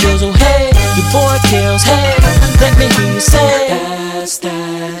 Snoop Dizzle, hey, your boy kills, hey, let me hear you say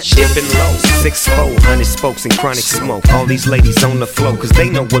Dipping low, 6'4", 100 spokes and chronic smoke. All these ladies on the floor, cause they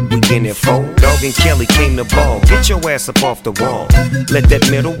know what we in it for. Dog and Kelly came to ball, get your ass up off the wall. Let that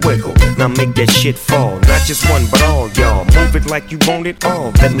middle wiggle, now make that shit fall. Not just one, but all y'all, move it like you want it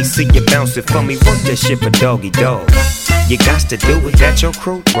all. Let me see you bounce it for me, work that shit for doggy dog. You got to do it, that your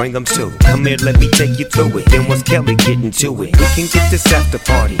crew, bring them too. Come here, let me take you through it. Then once Kelly getting to it, we can get this after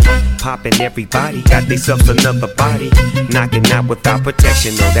party. Poppin' everybody, got themselves another body. Knocking out without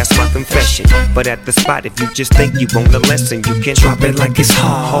protection, no, that's my confession. But at the spot, if you just think you want a lesson, you can drop it like it's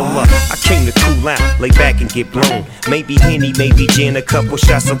hard. Hold up, I came to cool out, lay back and get blown. Maybe Henny, maybe gin, a couple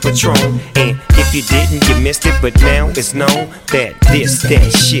shots of Patron. And if you didn't, you missed it, but now it's known that this,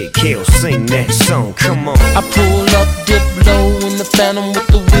 that shit kills. Sing that song, come on. I pull up, dip low in the Phantom with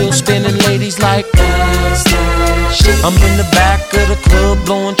the wheels spinning, ladies like that. I'm in the back of the club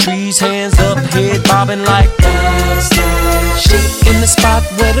blowing trees, hands up, head bobbing like that. In the spot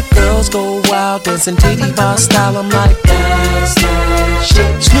where the girls go wild, dancing titty bar style, I'm like that.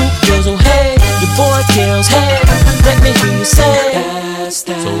 Snoop Dizzle, hey, your boy kills, hey, let me hear you say.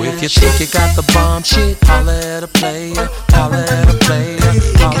 So if you think you got the bomb shit, holla at a player, holla at a player,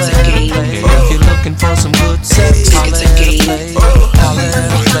 holla at a player. If you're looking for some good sex, holla at a player, holla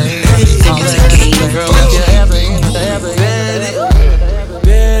at a player, holla at a player. Girl, if you ever,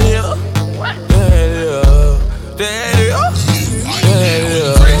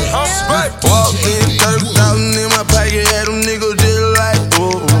 walked in, 30,000 in my pocket, had them niggas just like,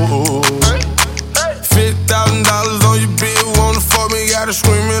 ooh. $50,000 on your bill, wanna fuck me, gotta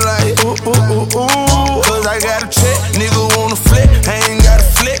screaming like, ooh. Cause I got a check, nigga wanna flip, I ain't got a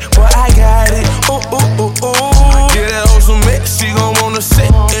flip, but I got it, ooh. Get that hoe some mix, she gon' wanna sit,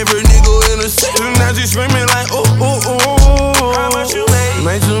 every nigga in the section, now she screaming like, ooh. How much you made?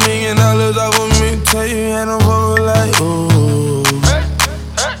 Made $2 million off of me, tell you had them fuckin' like, ooh.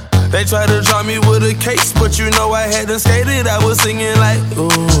 They tried to drop me with a case, but you know I hadn't skated. I was singing like,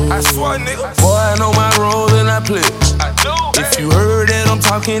 ooh. I swear, nigga. Boy, I know my role and I play it. I do. If you heard that I'm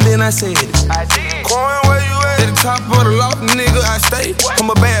talking, then I said it. I did. Coin, where you at? At the top of the loft, nigga, I stay.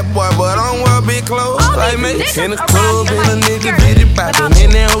 I'm a bad boy, but I don't wear big clothes like me. In the club, and a nigga get it poppin'.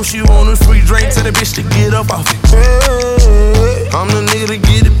 In that hoe, she want a free drink, tell the bitch to get up off it. Hey, I'm the nigga to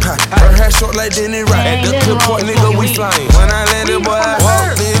get it poppin'. Her hair short like Denny Rock. At the clip point, nigga, we flyin'. When I landed, boy, I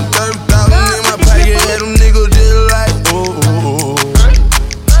walked in. 30,000 in my pocket, had them niggas just like, ooh.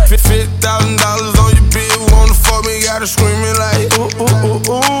 $50,000 on your bill, wanna fuck me, gotta screaming like, ooh.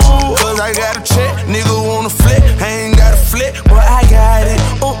 Cause I got a check, nigga wanna flip, I ain't got a flip, but I got it,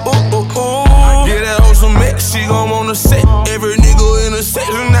 ooh. Get that hoe some mix, she gon' wanna sit, every nigga in the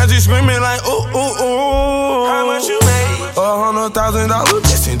section, now she screaming like, ooh. How much you made? $100,000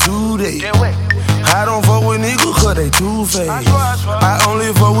 just in 2 days. I don't fuck with niggas cause they too fake. I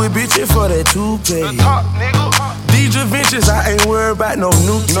only fuck with bitches for that toupee. These adventures, I ain't worried about no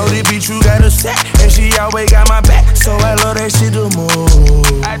new. Know this bitch you got a set, and she always got my back. So I love that shit the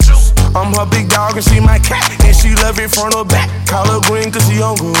most. I'm her big dog and she my cat, and she love it front or back. Call her green cause she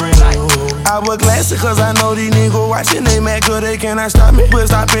on good. I wear glasses cause I know these niggas watching. They mad cause they cannot stop me. But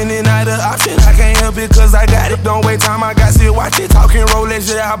stopping it not an option. I can't help it cause I got it. Don't wait time, I got to watch it. Talking Rolex,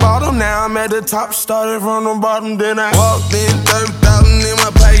 yeah, I bought them. Now I'm at the top. Started from the bottom, then I walked in. 30,000 in my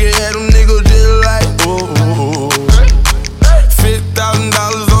pocket, had them niggas just like, ooh.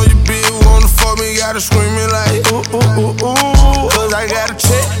 $50,000 on your bill, wanna fuck me, gotta screaming like, ooh. Cause I got a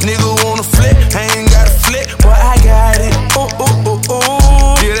check, nigga wanna flip, I ain't got a flip, but I got it, ooh.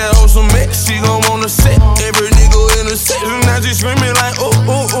 Get that hoe some mix, she gon' wanna sit, every nigga in the section, now she screaming like, ooh.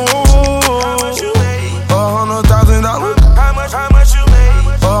 How much you made? $100,000. How much you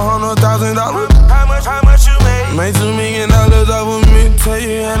made? $100,000. How much you made? Made $2 million off of me, tell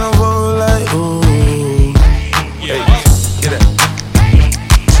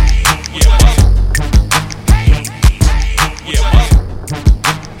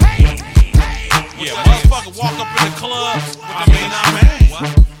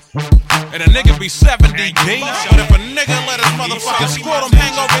and a nigga be 70 deep. But if a nigga let his motherfucking scrotum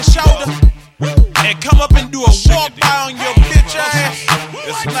hang over his shoulder and come up and do a walk by on your bitch ass,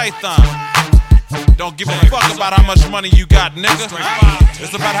 it's Nathan. Don't give a fuck about how much money you got, nigga.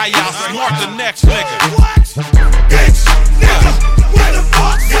 It's about how y'all smart the next nigga. Bitch, nigga, where the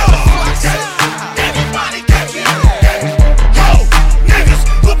fuck's up? Everybody get it. Yo, niggas,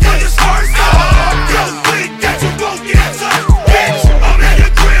 who put his first up? Yo, think that you won't get up. Bitch, I'm in the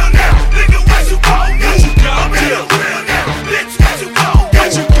grill now. Nigga, what you gon' do? I'm in the grill now. Bitch, what you gon' do?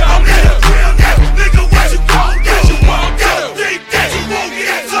 I'm in the grill now. Nigga, what you gon' do? Yo, think that you won't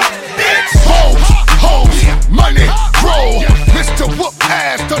get up. Bitch. Hoes, money, roll. Mr. Whoop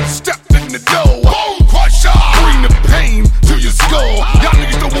ass done stepped in the door. Bone crusher, bring the pain to your skull. Y'all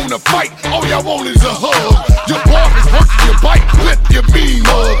niggas don't wanna fight, all y'all want is a hug. Your bark is hurting your bite, flip your mean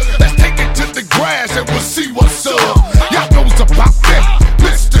mug. Let's take it to the grass and we'll see what's up. Y'all knows about that,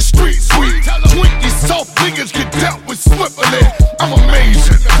 Mr. Street Sweet. Twinkie soft niggas get dealt with swiftly. I'm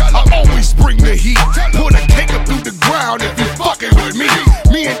amazing, I always bring the heat. Put a cake up through the ground if you fucking with me.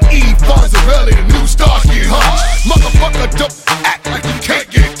 Me and Eve, Fonzarelli, the new stars get hushed. Motherfucker, don't act like you can't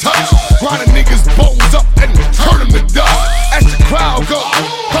get touched. Grind a niggas bones up and turn them to dust. As the crowd goes,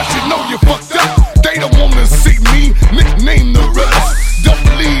 cause you know you fucked up. They don't wanna see me, nickname the realest. Don't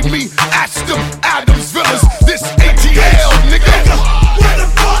believe me, ask them Adams Villas. This ATL, nigga. Where the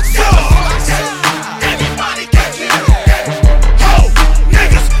fuck's up? Everybody get it. Yo,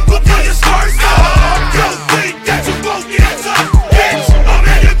 niggas, who put his first up? Yo, think that you won't get up. Bitch, I'm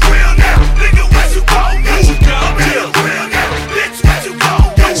in the grill now. Nigga, what you gon' do? I'm in the grill now. Bitch, what you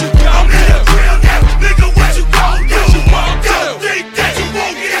gon' do? I'm in the grill now. Nigga, what you gon' do? Yo, think that you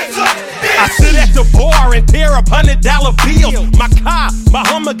won't get up. I sit at the bar and tear up $100 bills. My car, my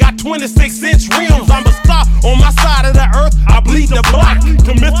Hummer got 26-inch rims. I'm a star on my side of the earth. I bleed the block.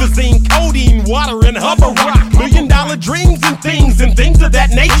 Promethazine, codeine, water, and hover rock. $1 million dreams and things of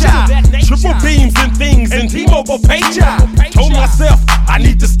that nature. Triple beams and things and T-Mobile pager. Told myself I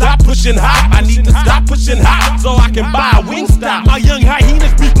need to stop pushing hot. I need to stop pushing hot so I can buy a Wingstop. My young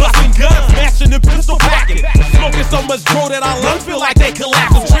hyenas be busting guns, smashing and pistol packing. Smoking so much dro that our lungs feel like they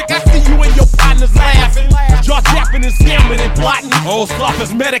collapsing. Trick, I see you and your partners laughing. Jaw tapping and scamming and plotting. Old sloth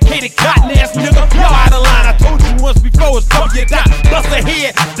is medicated cotton ass nigga. Y'all out of line. I told you once before, it's come you die.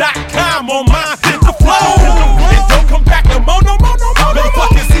 Bustahead.com on mine. Hit the flow. And don't come back no more, no more, no more.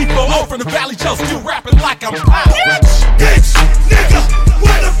 Motherfucking C4O from the Valley Joe still rapping like I'm pop. Bitch, nigga,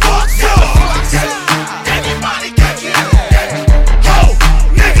 where the fuck's up? Everybody get it. Yo,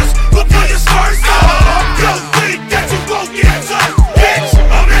 niggas, who put his first up? Yo, think that you won't get up. Bitch,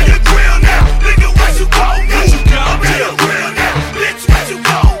 I'm in the grill now. Nigga, what you gon' do? I'm in the grill now. Bitch, what you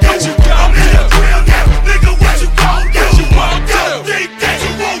gon' do? I'm in the grill now. Nigga, what you gon' do? Yo, think that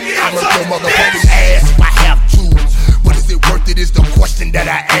you won't get up. I'm a real motherfucking ass if I have to. But is it worth it is the question that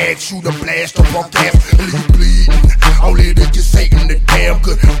I ask you. To blast your punk ass and leave you bleeding. Only to get Satan the damn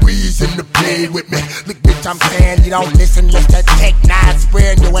good reason to play with me. Look, bitch, I'm saying you don't listen. Let that tech nine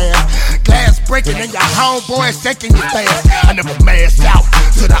spray in your ass. Glass breaking and your homeboy shaking your fast. I never masked out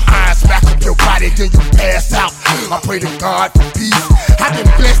till the iron smack up your body till you pass out. I pray to God for peace. I've been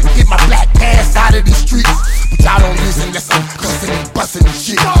blessed to get my black ass out of the streets. But y'all don't listen unless I'm cussing and busting and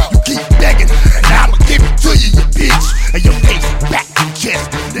shit. You keep begging and I'ma give it to you, you bitch. And your face, back,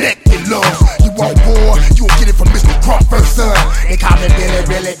 chest, neck, and lungs. You want war, you won't get it from Mr. Crawford's son. They call me Billy,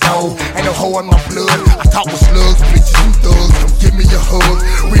 really though. Ain't no hoe in my blood. I talk with slugs, bitches, and thugs. Come give me a hug.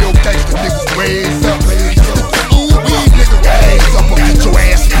 Real gangsta niggas raise up. Ooh, we nigga raise up. Or get your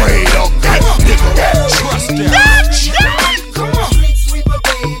ass sprayed up. Nigga, trust them. Come on. Street sweeper,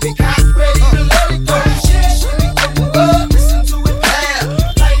 baby, got ready to let it go. Shit, listen to it, pal.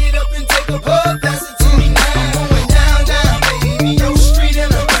 Light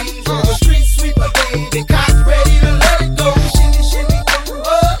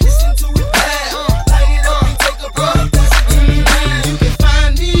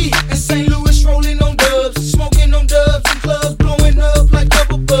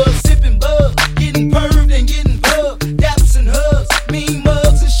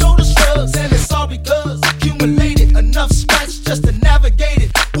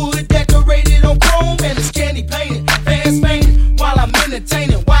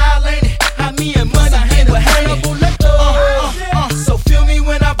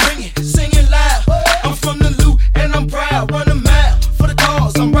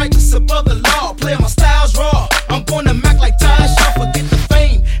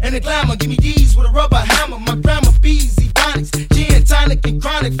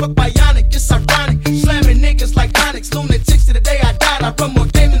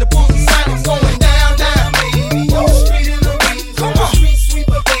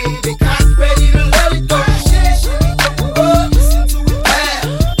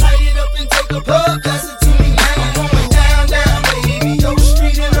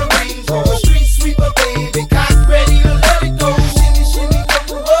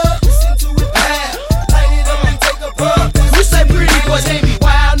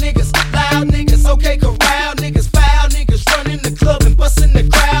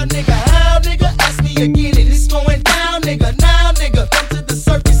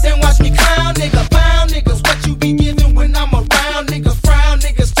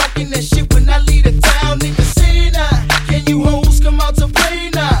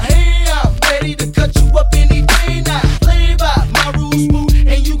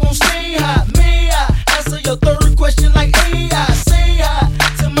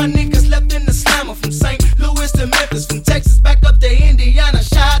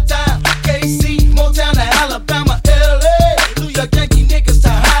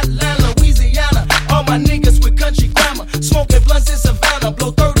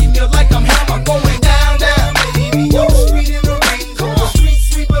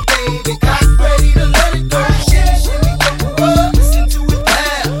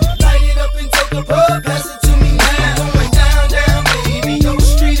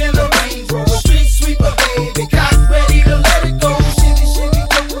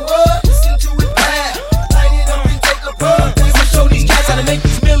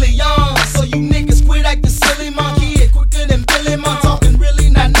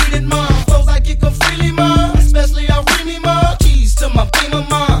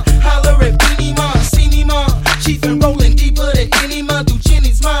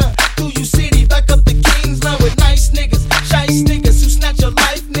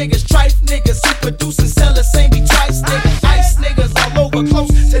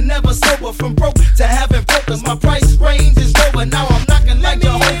cause my price range is over. Now I'm knocking like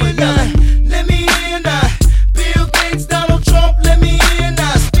Jehovah. Let me in, Bill Gates, Donald Trump, let me in,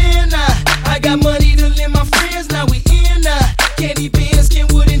 spin, I got money to lend my friends, now we in, candy beans,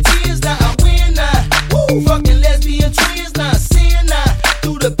 Kenwood and tears, now I win, woo, fucking lesbian twins, now sin,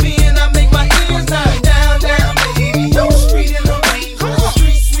 through the pen, I make my ends, now down, down, baby, yo, street in the rain,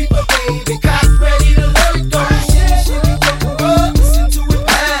 street sweeper, baby, cock ready to let it go, shit, listen to it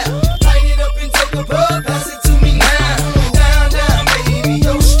pound, light it up and take a bug, pass it to me now, down, down, baby,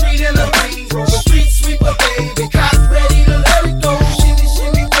 yo, street in the rain, street sweeper, baby, cock ready to let it go, shimmy,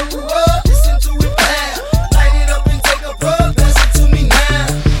 shimmy, go up, listen to it pound, light it up and take a bug, pass it to me now.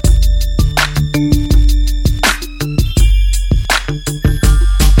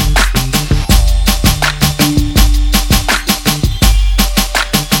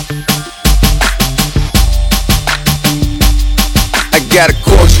 I got a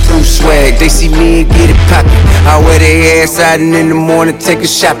corkscrew swag, they see me and get it poppin'. I wear their ass out and in the morning take a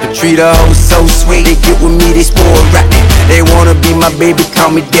shopping. Treat a hoe so sweet, they get with me, they spoil rotten. They wanna be my baby,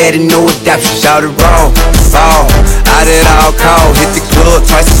 call me daddy, no adoption. Shout it raw, fall, out at all call. Hit the club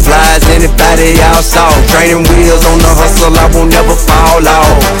twice as fly as anybody y'all saw. Training wheels on the hustle, I won't never fall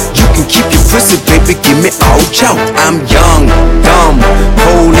off. You can keep your pussy, baby, give me all choke. I'm young, dumb,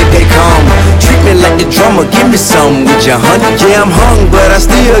 cold if they come. Treat me like the drummer, give me some with your honey. Yeah, I'm hung, but I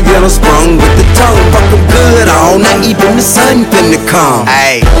still get them sprung with the tongue. Fuck them good all night, even the sun finna come.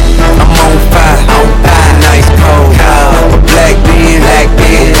 Ayy, I'm on fire, nice cold. A black bean,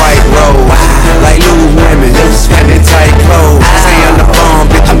 white robe. Like loose women, and tight clothes. Say I'm the bomb,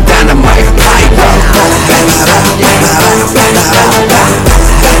 bitch, I'm dynamite. Pipe up, I'm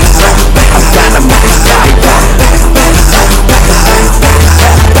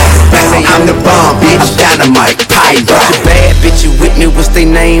I'm the bomb, bitch, dynamite, pipe up. The bad bitch you with me, what's they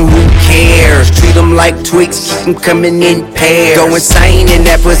name, who cares? Treat them like twigs, keep them coming in pairs. Go insane in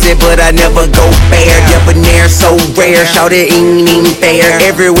that pussy, but I never go fair. Debonair, so rare, shout it ain't even fair.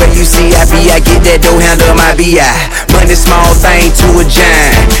 Everywhere you see I be, I get that dough, handle my BI. Money small thing to a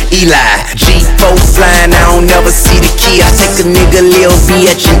giant, Eli. G4 flying, I don't never see the key. I take a nigga lil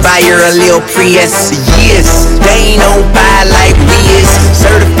bitch and buy her a lil Prius. Yes, they ain't on fire like we is.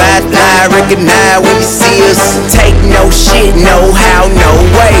 Certified fly, recognize when you see us. Take no shit, no how, no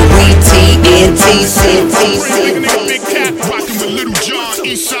way. We TNT, Big Cat rockin' with Little John,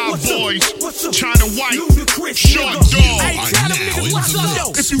 Eastside Boys, China White, Short Dog.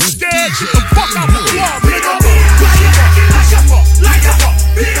 If you scared, get the fuck out the wall, nigga. Why you acting like a fuck? Like a fuck?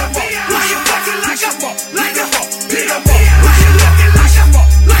 Beat 'em up. Why you acting like a fuck? Like a fuck? Beat 'em up. Why you acting like a fuck?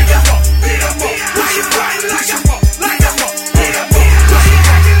 Like a fuck? Beat 'em up. Why you crying like a fuck? Like a fuck? Beat 'em up. Why you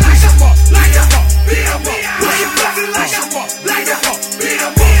acting like a fuck? Like a fuck? Beat 'em up. Why you acting like a fuck? Like a fuck? Beat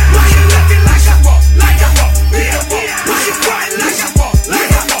 'em up. Why you acting like a fuck? Like a fuck? Beat 'em up. Why you crying like a fuck?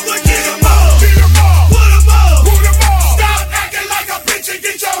 Like a fuck? Get 'em up. Beat 'em up. Put 'em up. Put 'em up. Stop acting like a bitch and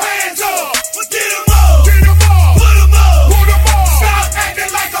get your hands up. Get 'em up. Get 'em up. Put 'em up. Put 'em up. Stop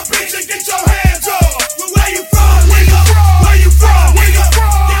acting like a bitch and get your hands up. Where you from, nigga? Where you from? Where you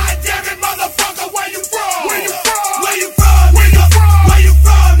from? God damn it, motherfucker, where you from? Where you from? Where you from, nigga? Where you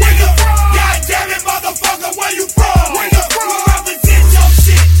from, nigga? God damn it, motherfucker, where you from? Where you from? Represent your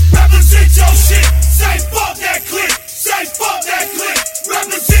shit. Represent your shit. Say fuck that clique. Say fuck that clique.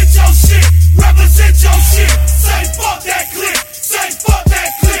 Represent your shit. Represent your shit. Say fuck that clique. Say fuck that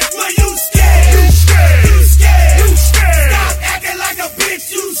clique. Where you scared? You scared. You scared. You scared. Stop acting like a bitch.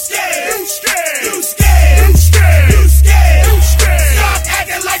 You scared. You scared. You scared. You scared. You scared. You scared. Stop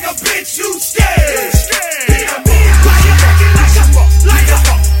acting like a bitch. You scared. You scared. Beat 'em up. Why you acting like a fuck? Like a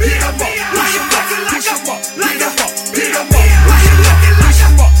fuck? Beat 'em up. Why you acting like a fuck? Like a fuck? Beat 'em up. Why you acting like a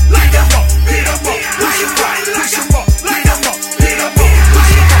fuck? Like a fuck? Beat 'em up. Why you crying like a fuck? Like a fuck? Beat 'em up. Why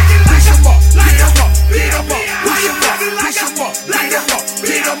you acting like a fuck? Like a fuck? Beat 'em up. Why you acting like a fuck? Like a fuck?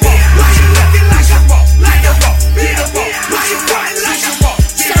 Beat 'em up. Why you acting like a fuck? Like a fuck? Beat 'em up. Why you crying like a fuck?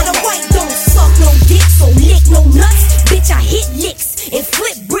 China White don't suck no dick, so lick no nuts. Bitch, I hit licks and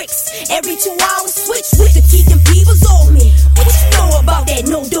flip bricks. Every 2 hours, switch with the keep them peepers on me. What you know about that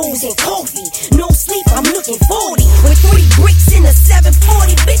no dose and coffee? No sleep, I'm looking 40. With 3 bricks in a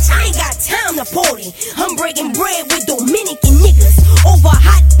 740, bitch, I ain't got time to party. I'm breaking bread with Dominican niggas over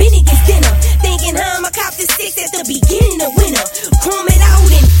hot Bennigan's dinner. Thinking how I'ma cop the 6 at the beginning of winter. Chrome it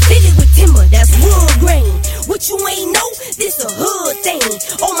out and fill it with timber, that's wood grain. What you ain't know, this a hood thing.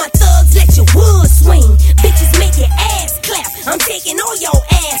 All my thugs let your wood swing. Bitches make your ass clap. I'm taking all your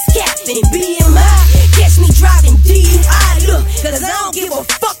ass cap. And BMI, catch me driving DUI. Look, cause I don't give a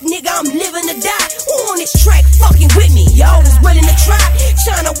fuck, nigga, I'm living to die. Who on this track fucking with me? Y'all was willing to try.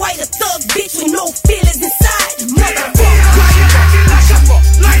 China White, a thug bitch with no feelings inside.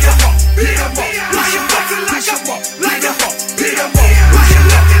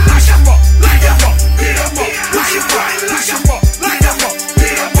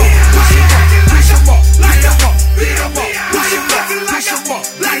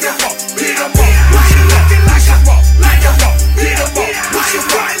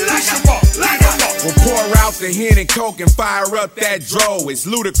 coke and fire up that dro. It's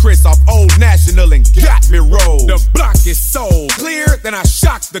ludicrous off Old National and got me rolled. The block is so clear, then I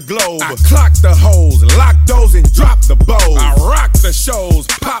shock the globe. I clock the hoes, lock doors and drop the bows. I rock the shows,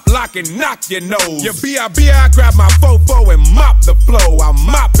 pop, lock and knock your nose. Your B.I.B. I grab my fofo and mop the flow. I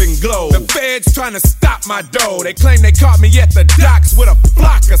mop and glow. The feds trying to stop my dough. They claim they caught me at the docks with a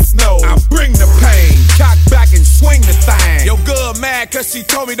flock of snow. I bring the pain, cock back and swing the thing. Yo girl mad cause she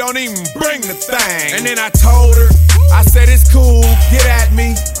told me don't even bring the thing. And then I told her, I said it's cool, get at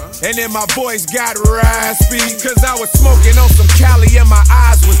me. And then my voice got raspy, cause I was smoking on some Cali and my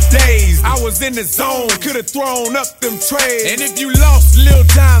eyes was dazed. I was in the zone, could've thrown up them trays. And if you lost, Lil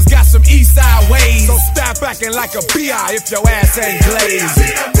John's got some east side ways. So stop acting like a B.I. if your ass ain't glazed.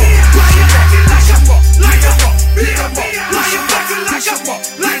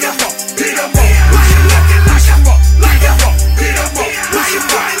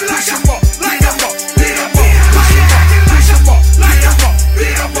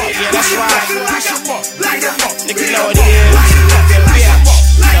 That's right. Niggas know what it is.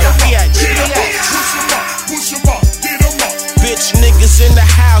 Bitch, niggas in the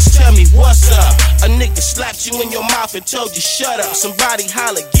house, tell me what's up. A nigga slapped you in your mouth and told you shut up. Somebody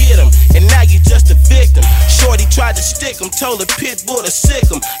holler, get him, and now you just a victim. Shorty tried to stick him, told the pit bull to sick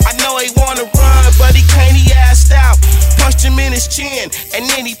him. I know he wanna run, but he can't, he assed out. Punched him in his chin, and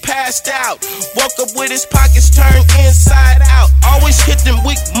then he passed out. Woke up with his pockets turned inside out. Always hit them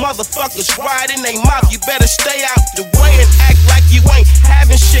weak motherfuckers right in they mouth. You better stay out the way and act like you ain't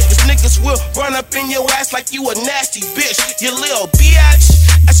having shit. Cause niggas will run up in your ass like you a nasty bitch. You little biatch,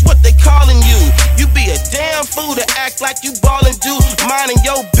 that's what they calling you. You be a damn fool to act like you ballin', dude, minding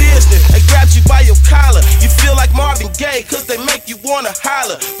your business. They grabbed you by your collar. You feel like Marvin Gaye cause they make you wanna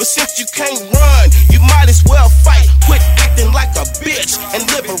holler. But since you can't run, you might as well fight. Quit acting like a bitch and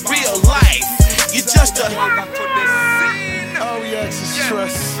live a real life. You just a... Oh yeah, it's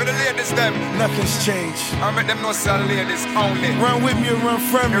trust. For the ladies them, nothing's changed. I make them know say ladies only. Run with me or run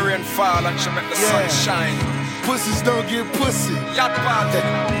from me. The rain fall and she make the sun shine. Pussies don't get pussy. Yacht party.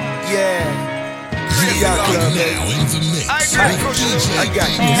 Yeah. Yacht club. Now in the mix. I got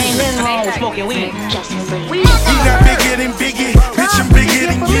you. Ain't nothing wrong with smoking weed. You not bigger than Biggie, bitch, I'm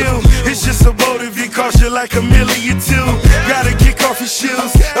bigger than you. It's just a motive, it cost you like $1 million too. Gotta kick off your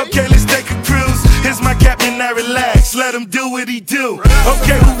shoes. Okay, let's take a cruise. Here's my captain, now relax, let him do what he do.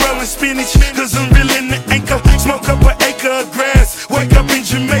 Okay, who rolling spinach? Cause I'm reeling the anchor. Smoke up an acre of grass. Wake up in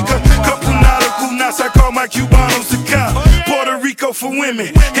Jamaica. Couple nautical knots, I call my Cubanos to cop. Puerto Rico for women,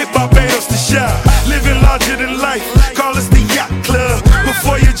 hit Barbados to shop. Living larger than life, call us the Yacht Club.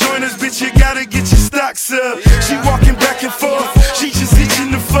 Before you join us, bitch, you gotta get your stocks up. She walking back and forth, she just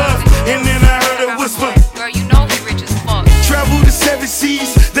itching the fuck. And then I heard her whisper, girl, you know he rich as fuck. Travel the 7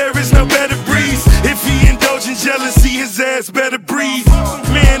 seas, there is no better breeze. If he indulging jealousy, his ass better breathe.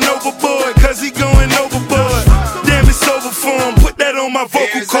 Man overboard, cause he going overboard. Damn, it's over for him, put that on my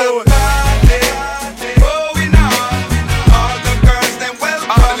vocal cord.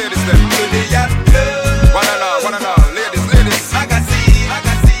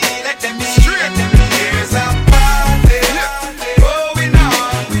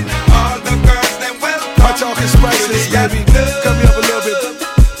 Cut me up a little bit.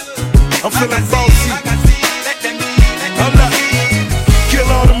 I'm feeling bossy. I'm not. Kill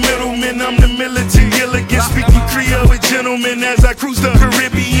all the middlemen. I'm the military elegant. Speaking Creole with gentlemen as I cruise the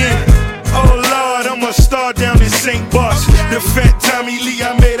Caribbean. Oh Lord, I'm a star down in St. Barts. The fat Tommy Lee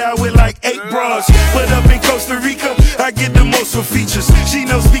I made out with like 8 bras. But up in Costa Rica, I get the most for features. She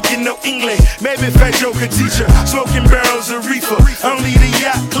knows speaking no English. Maybe Fat Joe could teach her. Smoking barrels of reefer. Only the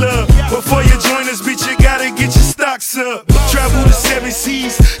Yacht Club. Before you join us, bitch, you gotta get your stocks up. Travel the 7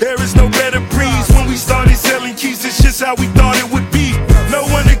 seas. There is no better breeze. When we started selling keys, it's just how we thought it would be. No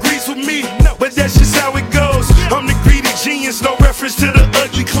one agrees with me, but that's just how it goes. I'm the greedy genius, no reference to the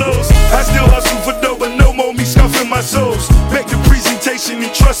ugly clothes. I still hustle for dough, but no more me scuffing my souls. Make the presentation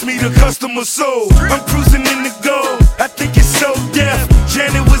and trust me, the customer sold. I'm cruising in the gold, I think it's so deaf.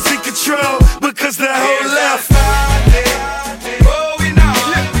 Janet was in control, because the whole left.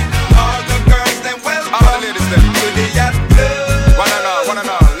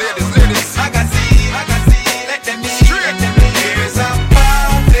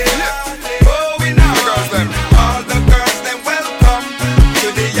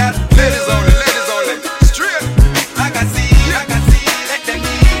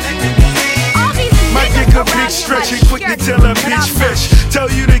 Quick to tell a bitch fetch. Tell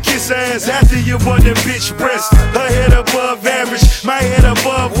you to kiss her ass after you want the bitch breast. Her head above average, my head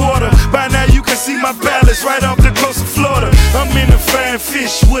above water. By now you can see my balance right off the coast of Florida. I'm in the fine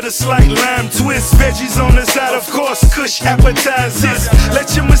fish with a slight lime twist. Veggies on the side, of course, kush appetizers.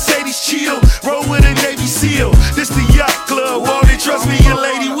 Let your Mercedes chill, roll with a Navy SEAL. This the yacht club, won't they trust me, your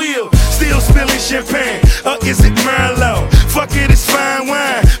lady will. Still spilling champagne, or is it Merlot? Fuck it, it's fine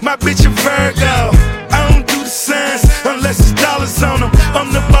wine, my bitch a Virgo. I don't do the signs, unless it's dollars on them.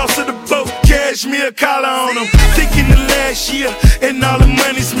 I'm the boss of the boat, cashmere collar on them. Thinking the last year, and all the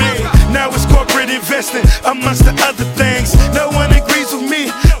money's made. Now it's corporate investing, amongst the other things. No one agrees with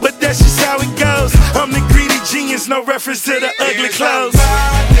me, but that's just how it goes. I'm the greedy genius, no reference to the ugly clothes.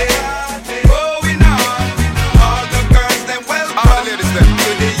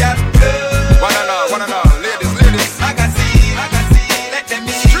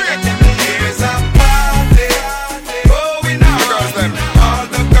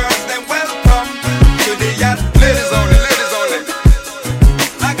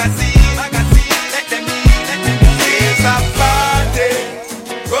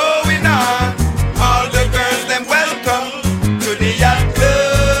 Going on, all the girls them welcome to the yacht.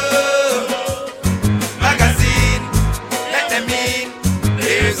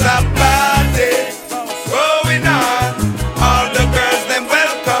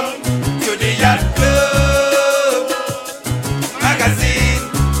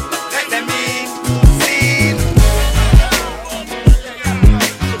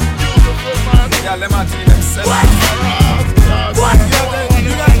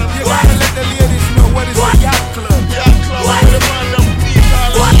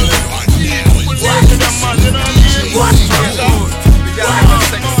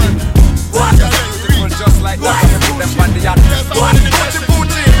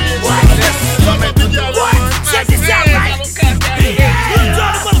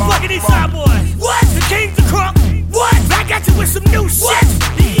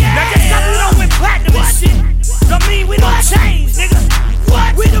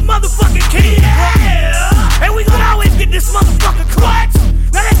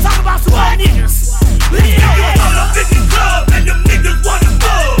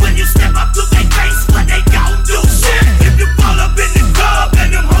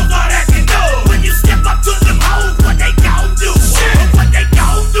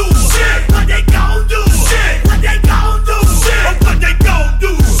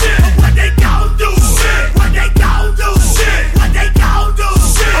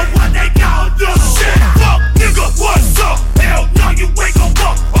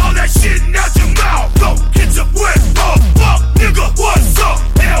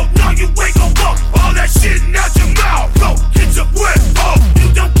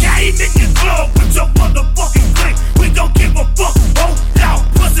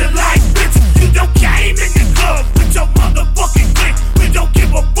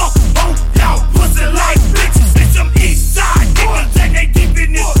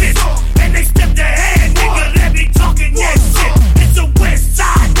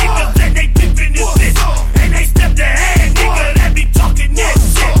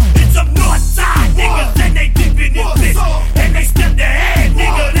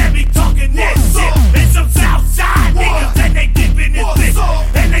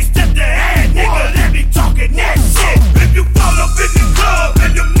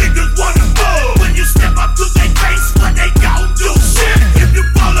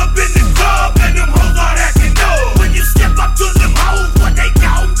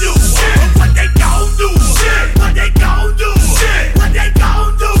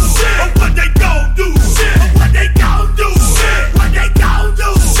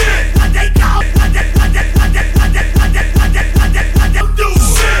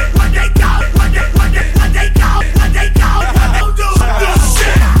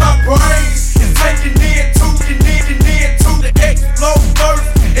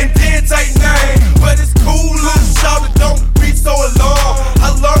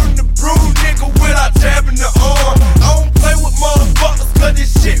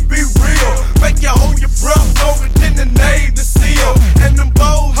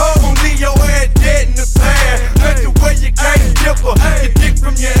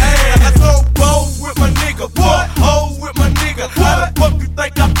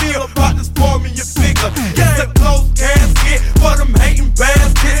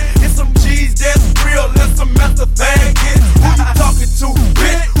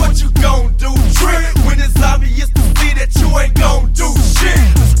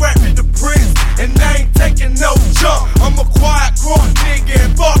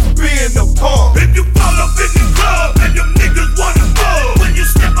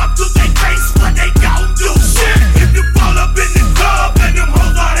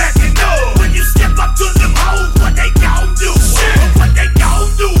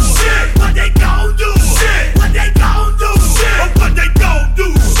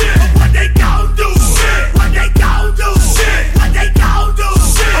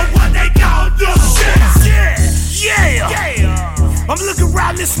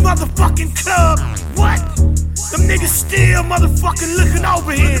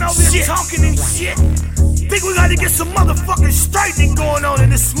 shit. Talking and shit. Think we gotta get some motherfucking straightening going on in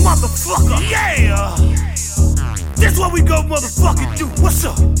this motherfucker. Yeah. This what we go motherfucking do. What's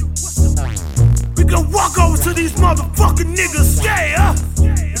up? We gonna walk over to these motherfucking niggas, yeah,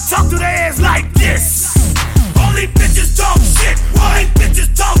 and talk to their ass like this. Only bitches talk shit. Only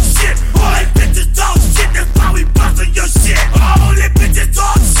bitches talk shit. Only bitches talk shit. That's why we bustin' your shit. Only bitches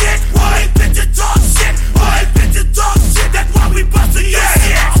talk shit. Only bitches talk shit. Only bitches talk shit. That's why we bustin' your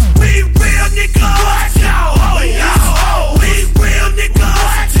shit. We real niggas. Oh yeah. We real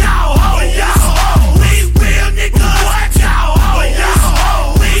niggas. Oh yeah. We real niggas. Oh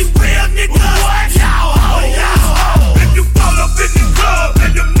yeah. We real niggas. Oh yeah. If you fall up in the club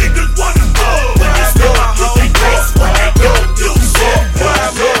and them niggas wanna go, when you step out to their face, what they gon' do?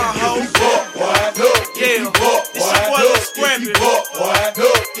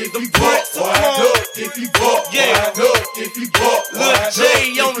 Lil J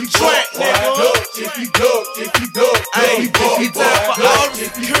on the track, nigga. Hey, it's time for all the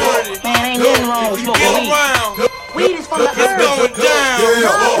security. Man, ain't nothing wrong with smoking weed. Get around. Weed is from the It's going down.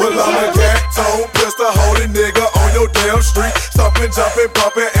 Yeah, well, I'm a cat tone, pistol holding nigga on your damn street. Stomping, jumping,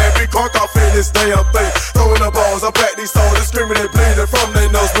 bumping, every crunk off in this damn thing. Throwing the balls up at these soldiers, screaming and bleeding from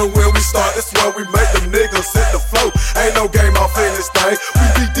their nose. But when we start, that's where we make them niggas hit the flow. Ain't no game off in this thing. We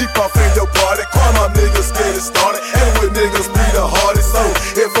be deep off in your party. Call my niggas get it started. And with niggas be the hardest. So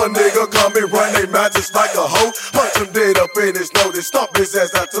if a nigga come and run they mouth just like a hoe, punch him dead up in his nose and stomp his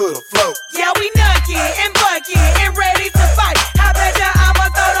ass out to the floor. Yeah, we nucky and bucky and ready to fight. I bet ya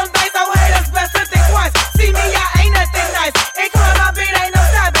I'ma throw them dice, so haters best to think twice. See me, I ain't nothing nice. And call my beat ain't no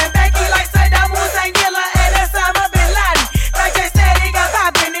stopping. Becky like Saddam Hussein, Killer, and Osama bin Laden. Like they said, it got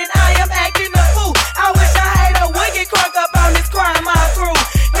poppin', and I am acting a fool. I wish I had a wicked crunk up on this crime I threw.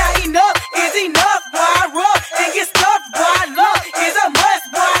 Now enough is enough, boy. I rub and get stuffed, boy. Love is a must,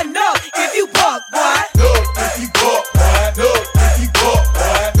 boy. No, if you buck, boy. Look, if you buck, boy. Look, if you buck,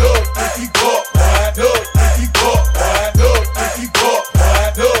 boy. Look, if you buck, boy. Look, if you buck, boy. Look, if you buck,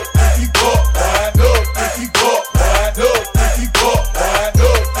 boy. Look, if you buck, boy. Look, if you buck, boy. Look, if you buck, boy.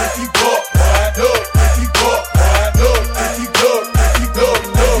 Look, if you buck, boy. Look, if you buck, boy. Look, if you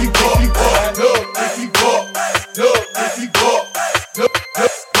buck, if you buck, look, if you buck, look, if you buck, look, if you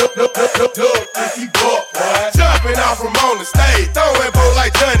buck, look, if you buck, boy. Jumping off from on the stage, throwing bow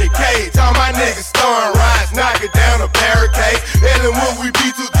like Johnny Cage. All my niggas starring rides, knocking down a barricade. Yelling when we be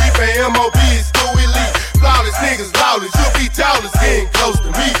too deep and MOB is too elite. Flawless niggas lawless, you be tallest, getting close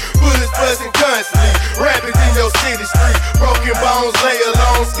to me. Bullets buzzing constantly, rapping in your city street. Broken bones lay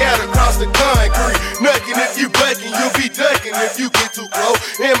alone, scattered across the concrete. Nucking if you bucking, you'll be ducking if you get too close.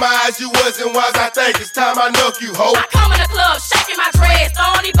 In my eyes, you wasn't wise, I think it's time I knock you, ho. I come in the club, shaking my dreads,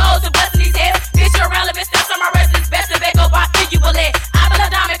 throwing these bows and busting these heads. Bitch, you're irrelevant, steps on my residence, best to back up, I think you bullet. I been a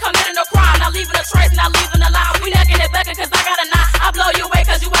diamond, committing no crime, not leaving a trace, not leaving a line. We knocking it bucking, cause I got a nine. I blow you away,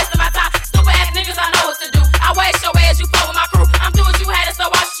 cause you wasting my time. Stupid ass niggas, I know what to do. I waste your ass, you flow with my crew. I'm doing what you had, so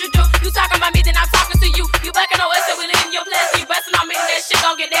what you do? You talking about me, then I'm talking to you. You bucking on us, so we leaving your place. You busting on me, and that shit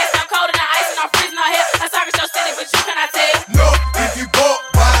gon' get nasty. I'm cold in the ice, and I'm freezing on here. I'm talking your city, but you cannot tell. No, if you buck,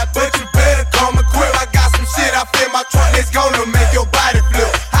 why, but you better come equipped. I got some shit I feel my trunk that's gonna make your body flip.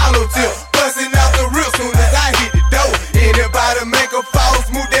 Hollow tip, busting out the real soon as I hit the door. Anybody make a fall,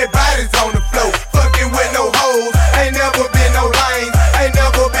 smooth their bodies on the floor. Fucking with no hoes, ain't never been no lanes. Ain't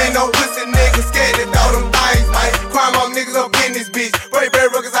never been no pussy niggas scared to throw them things, man. Crime on niggas up in this bitch. Brave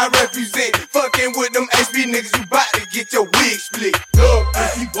ruggers I represent. Fucking with them HB niggas, you bout to get your wig split. Look,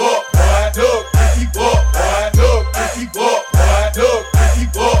 if you buck, boy. Look, if you buck, boy. Look, if you buck, boy. Look, if you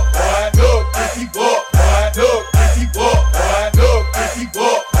buck, boy. Look, if you buck, boy. Look, if you buck, boy. Look, if you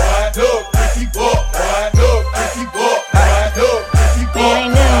buck, boy. Look, if you buck, boy. Look, if you buck, boy. Look, if you buck, Man,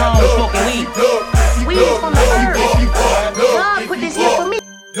 ain't nothing wrong with smoking weed. Look, Weed is from the earth. look, God put this here for me.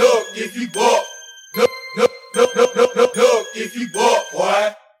 look, if you buck,